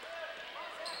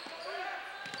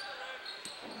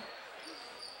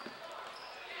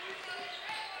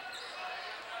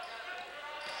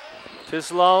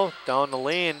 Tislau down the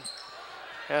lane,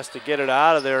 has to get it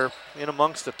out of there in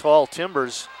amongst the tall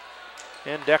timbers.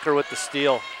 And Decker with the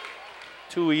steal.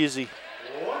 Too easy.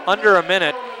 Under a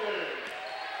minute.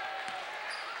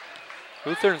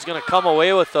 Lutheran's going to come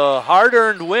away with a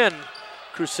hard-earned win.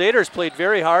 Crusaders played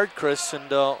very hard, Chris,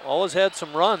 and always had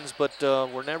some runs, but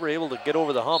were never able to get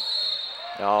over the hump.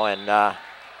 No, and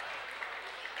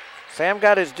Sam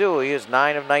got his due. He is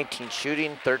 9 of 19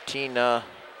 shooting, 13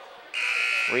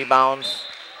 rebounds.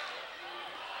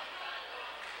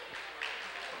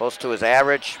 Close to his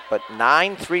average, but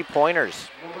 9 3-pointers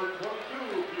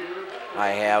I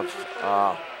have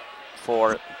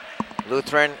for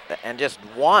Lutheran, and just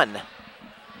 1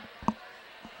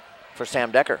 for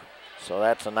Sam Decker. So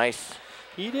that's a nice.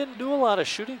 He didn't do a lot of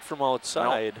shooting from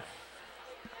outside. Nope.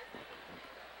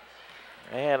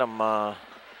 I had him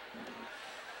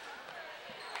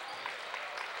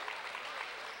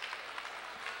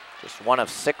just 1 of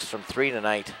 6 from 3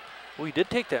 tonight. Well, he did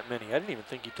take that many. I didn't even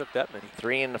think he took that many.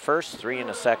 3 in the first, 3 in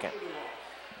the second.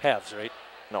 Halves, right?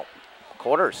 No,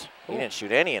 quarters. He didn't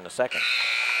shoot any in the second.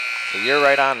 So you're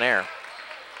right on there.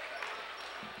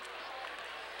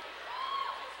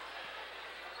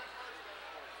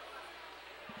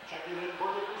 Checking in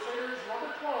for the Crusaders,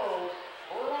 number 12,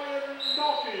 Orion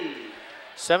Dolphy.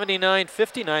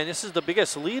 79-59. This is the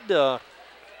biggest lead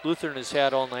Lutheran has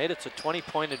had all night. It's a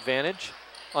 20-point advantage.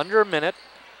 Under a minute.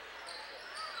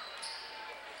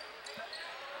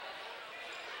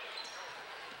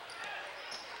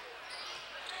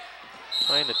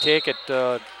 Trying to take it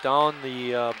down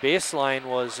the baseline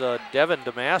was Devin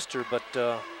DeMaster,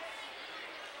 but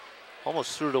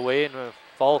almost threw it away, and a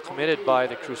foul committed by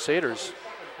the Crusaders.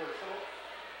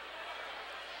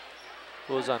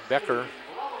 Goes on Becker.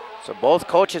 So both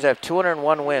coaches have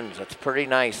 201 wins. That's pretty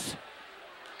nice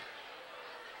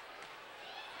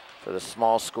for the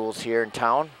small schools here in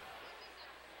town.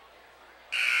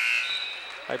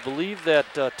 I believe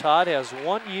that Todd has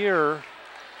 1 year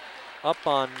up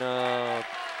on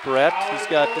Brett. He's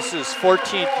got, this is his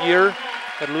 14th year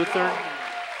at Lutheran.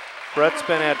 Brett's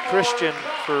been at Christian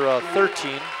for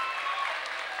 13.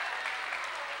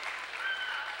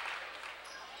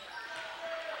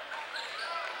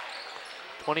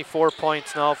 .24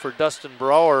 points now for Dustin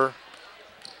Brower.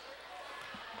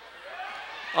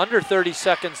 Under 30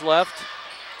 seconds left.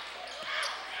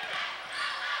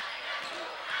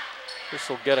 This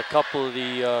will get a couple of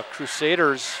the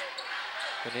Crusaders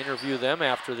and interview them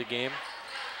after the game.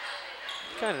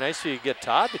 Kind of nice if you could get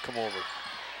Todd to come over.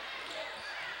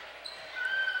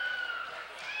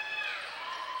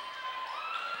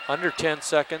 Under 10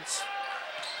 seconds.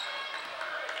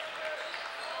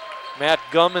 Matt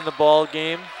Gum in the ball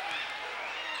game,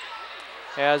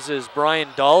 as is Brian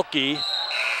Dahlke.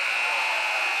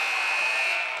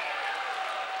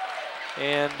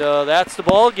 And that's the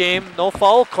ball game, no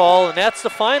foul call, and that's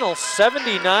the final,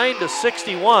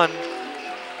 79-61,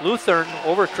 Lutheran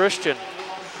over Christian.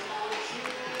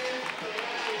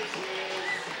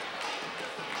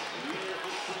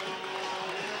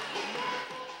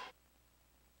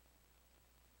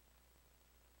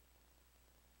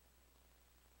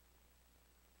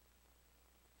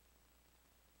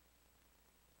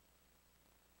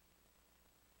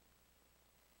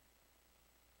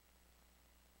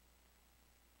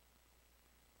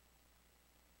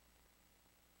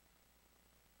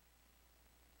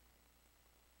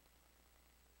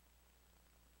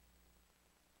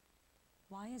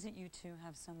 Why is it you two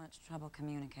have so much trouble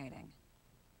communicating?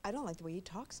 I don't like the way he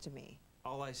talks to me.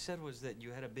 All I said was that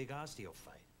you had a big osteo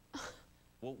fight.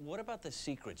 Well, what about the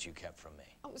secrets you kept from me?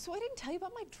 Oh, so I didn't tell you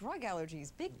about my drug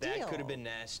allergies. Big deal. That could have been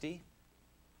nasty.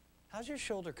 How's your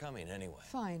shoulder coming anyway?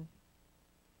 Fine.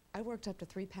 I worked up to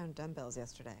 3-pound dumbbells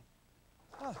yesterday.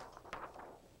 Huh.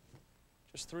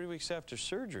 Just 3 weeks after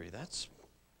surgery. That's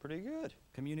pretty good.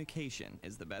 Communication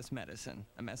is the best medicine.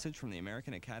 A message from the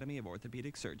American Academy of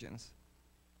Orthopedic Surgeons.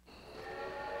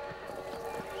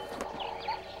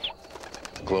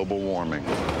 Global warming.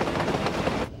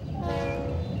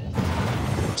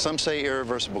 Some say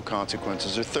irreversible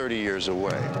consequences are 30 years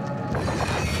away.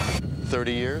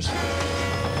 30 years?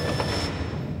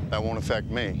 That won't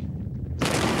affect me.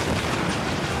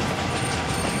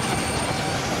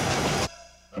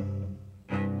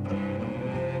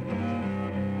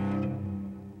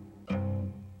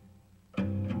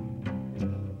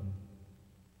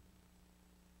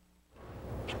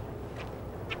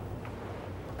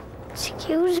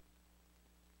 Excuse me.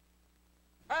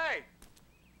 Hey,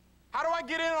 how do I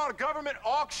get in on a government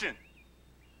auction?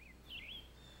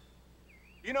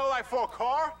 You know, like for a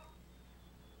car?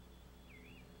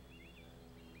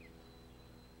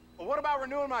 Well, what about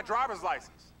renewing my driver's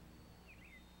license?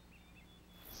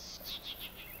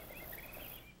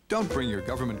 Don't bring your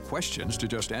government questions to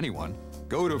just anyone.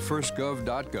 Go to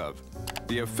firstgov.gov,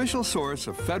 the official source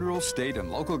of federal, state,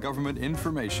 and local government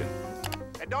information.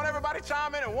 And don't everybody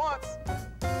chime in at once.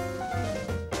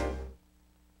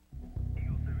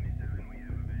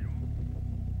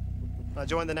 I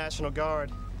joined the National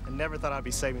Guard and never thought I'd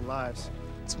be saving lives.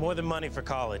 It's more than money for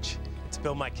college. It's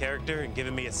built my character and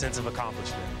given me a sense of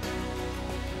accomplishment.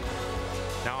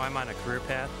 Now I'm on a career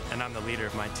path, and I'm the leader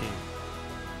of my team.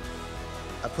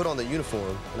 I put on the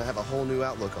uniform, and I have a whole new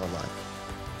outlook on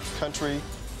life. Country,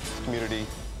 community,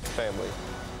 family.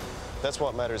 That's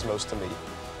what matters most to me.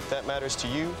 If that matters to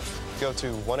you, go to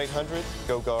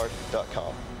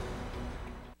 1-800-GO-GUARD.com.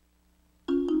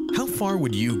 How far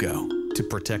would you go to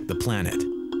protect the planet?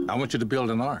 I want you to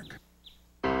build an ark.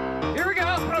 Here we go.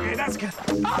 Okay, that's good.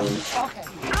 Oh, okay.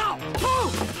 Ow!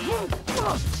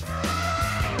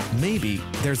 Maybe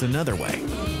there's another way.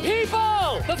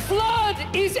 People, the flood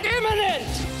is imminent.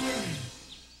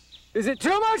 Is it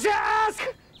too much to ask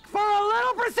for a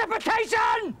little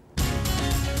precipitation?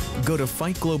 Go to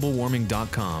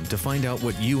fightglobalwarming.com to find out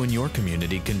what you and your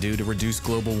community can do to reduce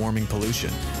global warming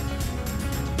pollution.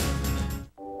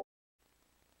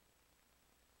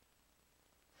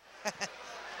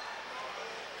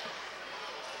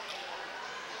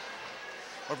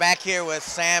 We're back here with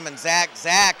Sam and Zach.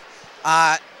 Zach,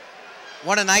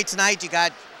 what a night tonight. You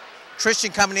got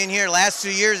Christian coming in here. Last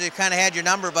 2 years, they've kind of had your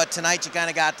number, but tonight you kind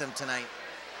of got them tonight.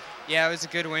 Yeah, it was a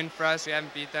good win for us. We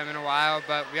haven't beat them in a while,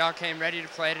 but we all came ready to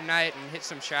play tonight and hit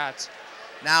some shots.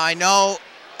 Now, I know,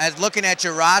 as looking at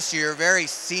your roster, you're very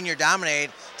senior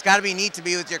dominated. It's got to be neat to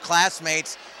be with your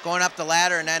classmates, going up the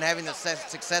ladder and then having the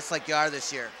success like you are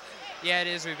this year. Yeah, it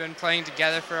is. We've been playing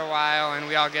together for a while, and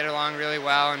we all get along really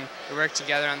well, and we work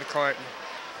together on the court.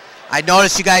 I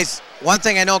noticed you guys, one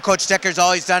thing I know Coach Decker's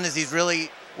always done is he's really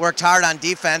worked hard on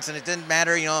defense, and it didn't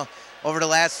matter, you know, over the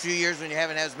last few years when you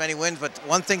haven't had as many wins, but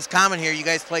one thing's common here, you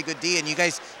guys play good D, and you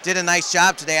guys did a nice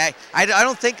job today. I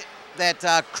don't think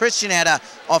that Christian had an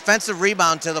offensive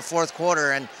rebound to the fourth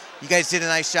quarter, and you guys did a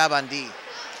nice job on D.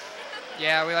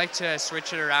 Yeah, we like to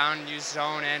switch it around, use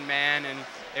zone and man, and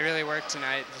it really worked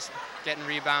tonight, just getting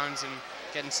rebounds and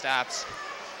getting stops.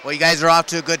 Well, you guys are off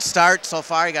to a good start so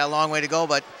far. You got a long way to go,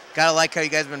 but gotta like how you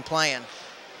guys have been playing.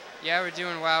 Yeah, we're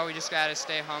doing well. We just gotta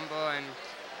stay humble and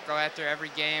go after every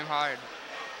game hard.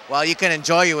 Well, you can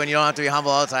enjoy you when you don't have to be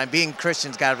humble all the time. Being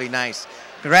Christian's got to be nice.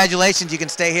 Congratulations, you can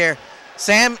stay here.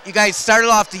 Sam, you guys started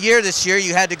off the year this year.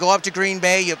 You had to go up to Green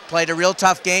Bay. You played a real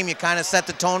tough game. You kind of set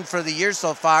the tone for the year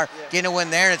so far, getting a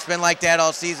win there, and it's been like that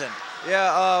all season.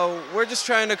 Yeah, we're just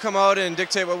trying to come out and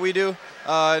dictate what we do,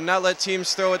 not let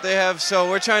teams throw what they have. So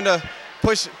we're trying to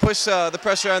push the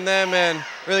pressure on them and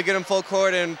really get them full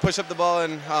court and push up the ball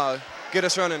and get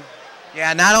us running.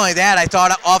 Yeah, not only that, I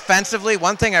thought offensively,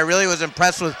 one thing I really was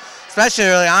impressed with, especially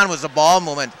early on, was the ball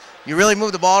movement. You really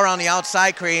moved the ball around the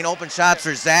outside, creating open shots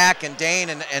for Zach and Dane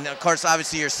and of course,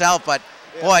 obviously yourself. But,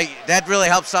 boy, that really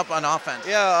helps up on offense.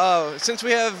 Yeah, since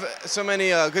we have so many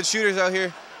good shooters out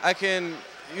here, I can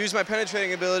use my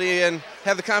penetrating ability and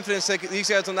have the confidence that these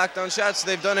guys will knock down shots.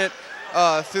 They've done it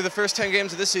through the first 10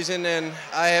 games of this season, and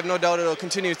I have no doubt it'll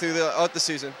continue throughout the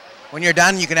season. When you're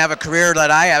done, you can have a career that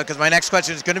I have, because my next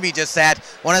question is going to be just that.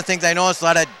 One of the things I noticed, a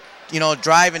lot of,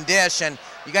 drive and dish, and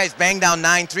you guys banged down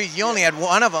 9 threes. You only had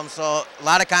one of them, so a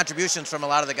lot of contributions from a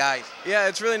lot of the guys. Yeah,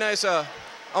 it's really nice. I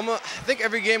think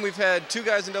every game we've had 2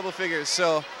 guys in double figures,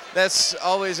 so that's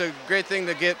always a great thing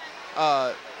to get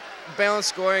balanced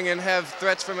scoring and have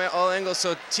threats from all angles,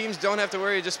 so teams don't have to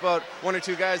worry just about 1 or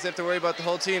 2 guys. They have to worry about the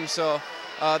whole team, so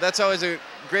that's always a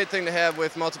great thing to have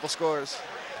with multiple scorers.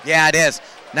 Yeah, it is.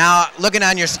 Now, looking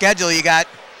on your schedule, you got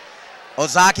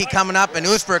Ozaki coming up and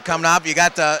Oostburg coming up. You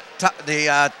got the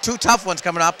 2 tough ones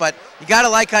coming up, but you got to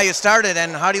like how you started,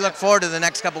 and how do you look forward to the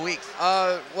next couple weeks?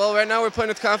 Well, right now we're playing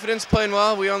with confidence, playing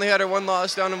well. We only had our 1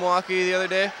 loss down in Milwaukee the other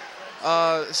day.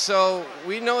 So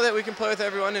we know that we can play with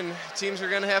everyone, and teams are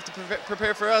going to have to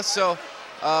prepare for us. So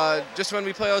just when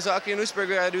we play Ozaki and Oostburg,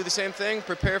 we got to do the same thing,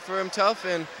 prepare for them tough,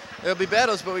 and there'll be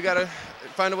battles, but we got to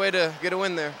find a way to get a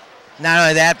win there. Not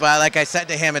only that, but like I said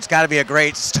to him, it's got to be a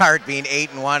great start being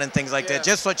 8-1 and things like that.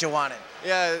 Just what you wanted.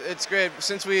 Yeah, it's great.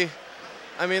 Since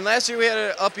last year we had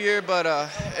an up year, but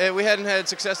we hadn't had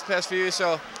success the past few years,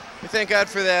 so we thank God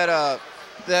for that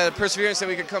perseverance that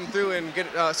we could come through and get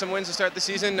some wins to start the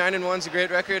season. 9-1 is a great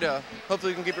record.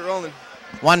 Hopefully we can keep it rolling.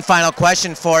 One final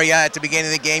question for you. At the beginning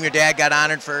of the game, your dad got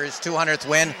honored for his 200th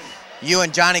win. You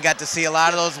and Johnny got to see a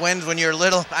lot of those wins when you were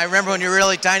little. I remember when you were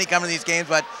really tiny coming to these games,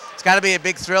 but it's got to be a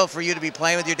big thrill for you to be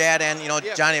playing with your dad and,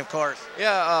 Johnny, of course.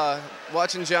 Yeah,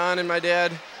 watching John and my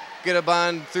dad get a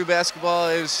bond through basketball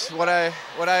is what I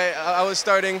was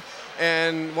starting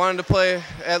and wanted to play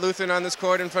at Lutheran on this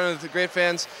court in front of the great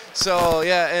fans. So,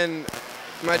 yeah, and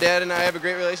my dad and I have a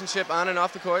great relationship on and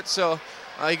off the court. So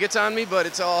he gets on me, but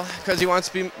it's all because he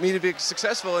wants me to be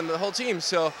successful and the whole team.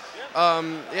 So,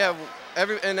 yeah.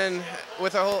 And then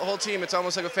with our whole team, it's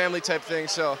almost like a family type thing.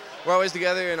 So we're always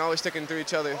together and always sticking through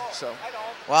each other. So.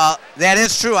 Well, that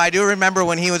is true. I do remember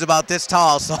when he was about this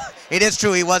tall, so it is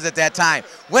true he was at that time.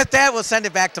 With that, we'll send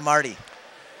it back to Marty.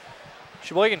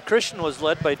 Sheboygan Christian was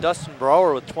led by Dustin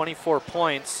Brower with 24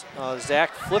 points.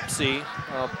 Zach Flipsy,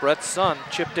 Brett's son,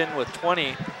 chipped in with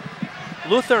 20.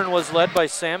 Lutheran was led by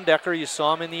Sam Decker. You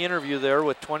saw him in the interview there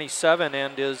with 27,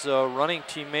 and his running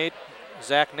teammate,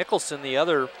 Zach Nicholson, the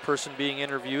other person being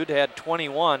interviewed, had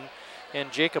 21,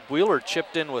 and Jacob Wheeler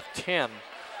chipped in with 10.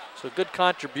 So good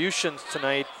contributions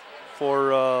tonight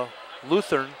for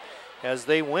Lutheran as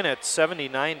they win it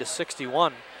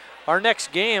 79-61. Our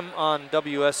next game on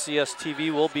WSCS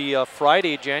TV will be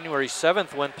Friday, January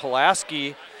 7th, when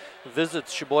Pulaski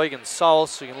visits Sheboygan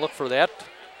South, so you can look for that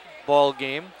ball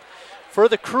game. For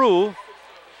the crew,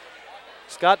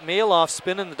 Scott Maloff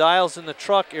spinning the dials in the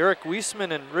truck, Eric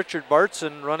Wiesman and Richard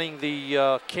Bartson running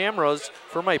the cameras.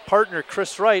 For my partner,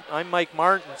 Chris Wright, I'm Mike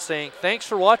Martin saying thanks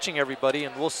for watching, everybody,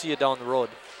 and we'll see you down the road.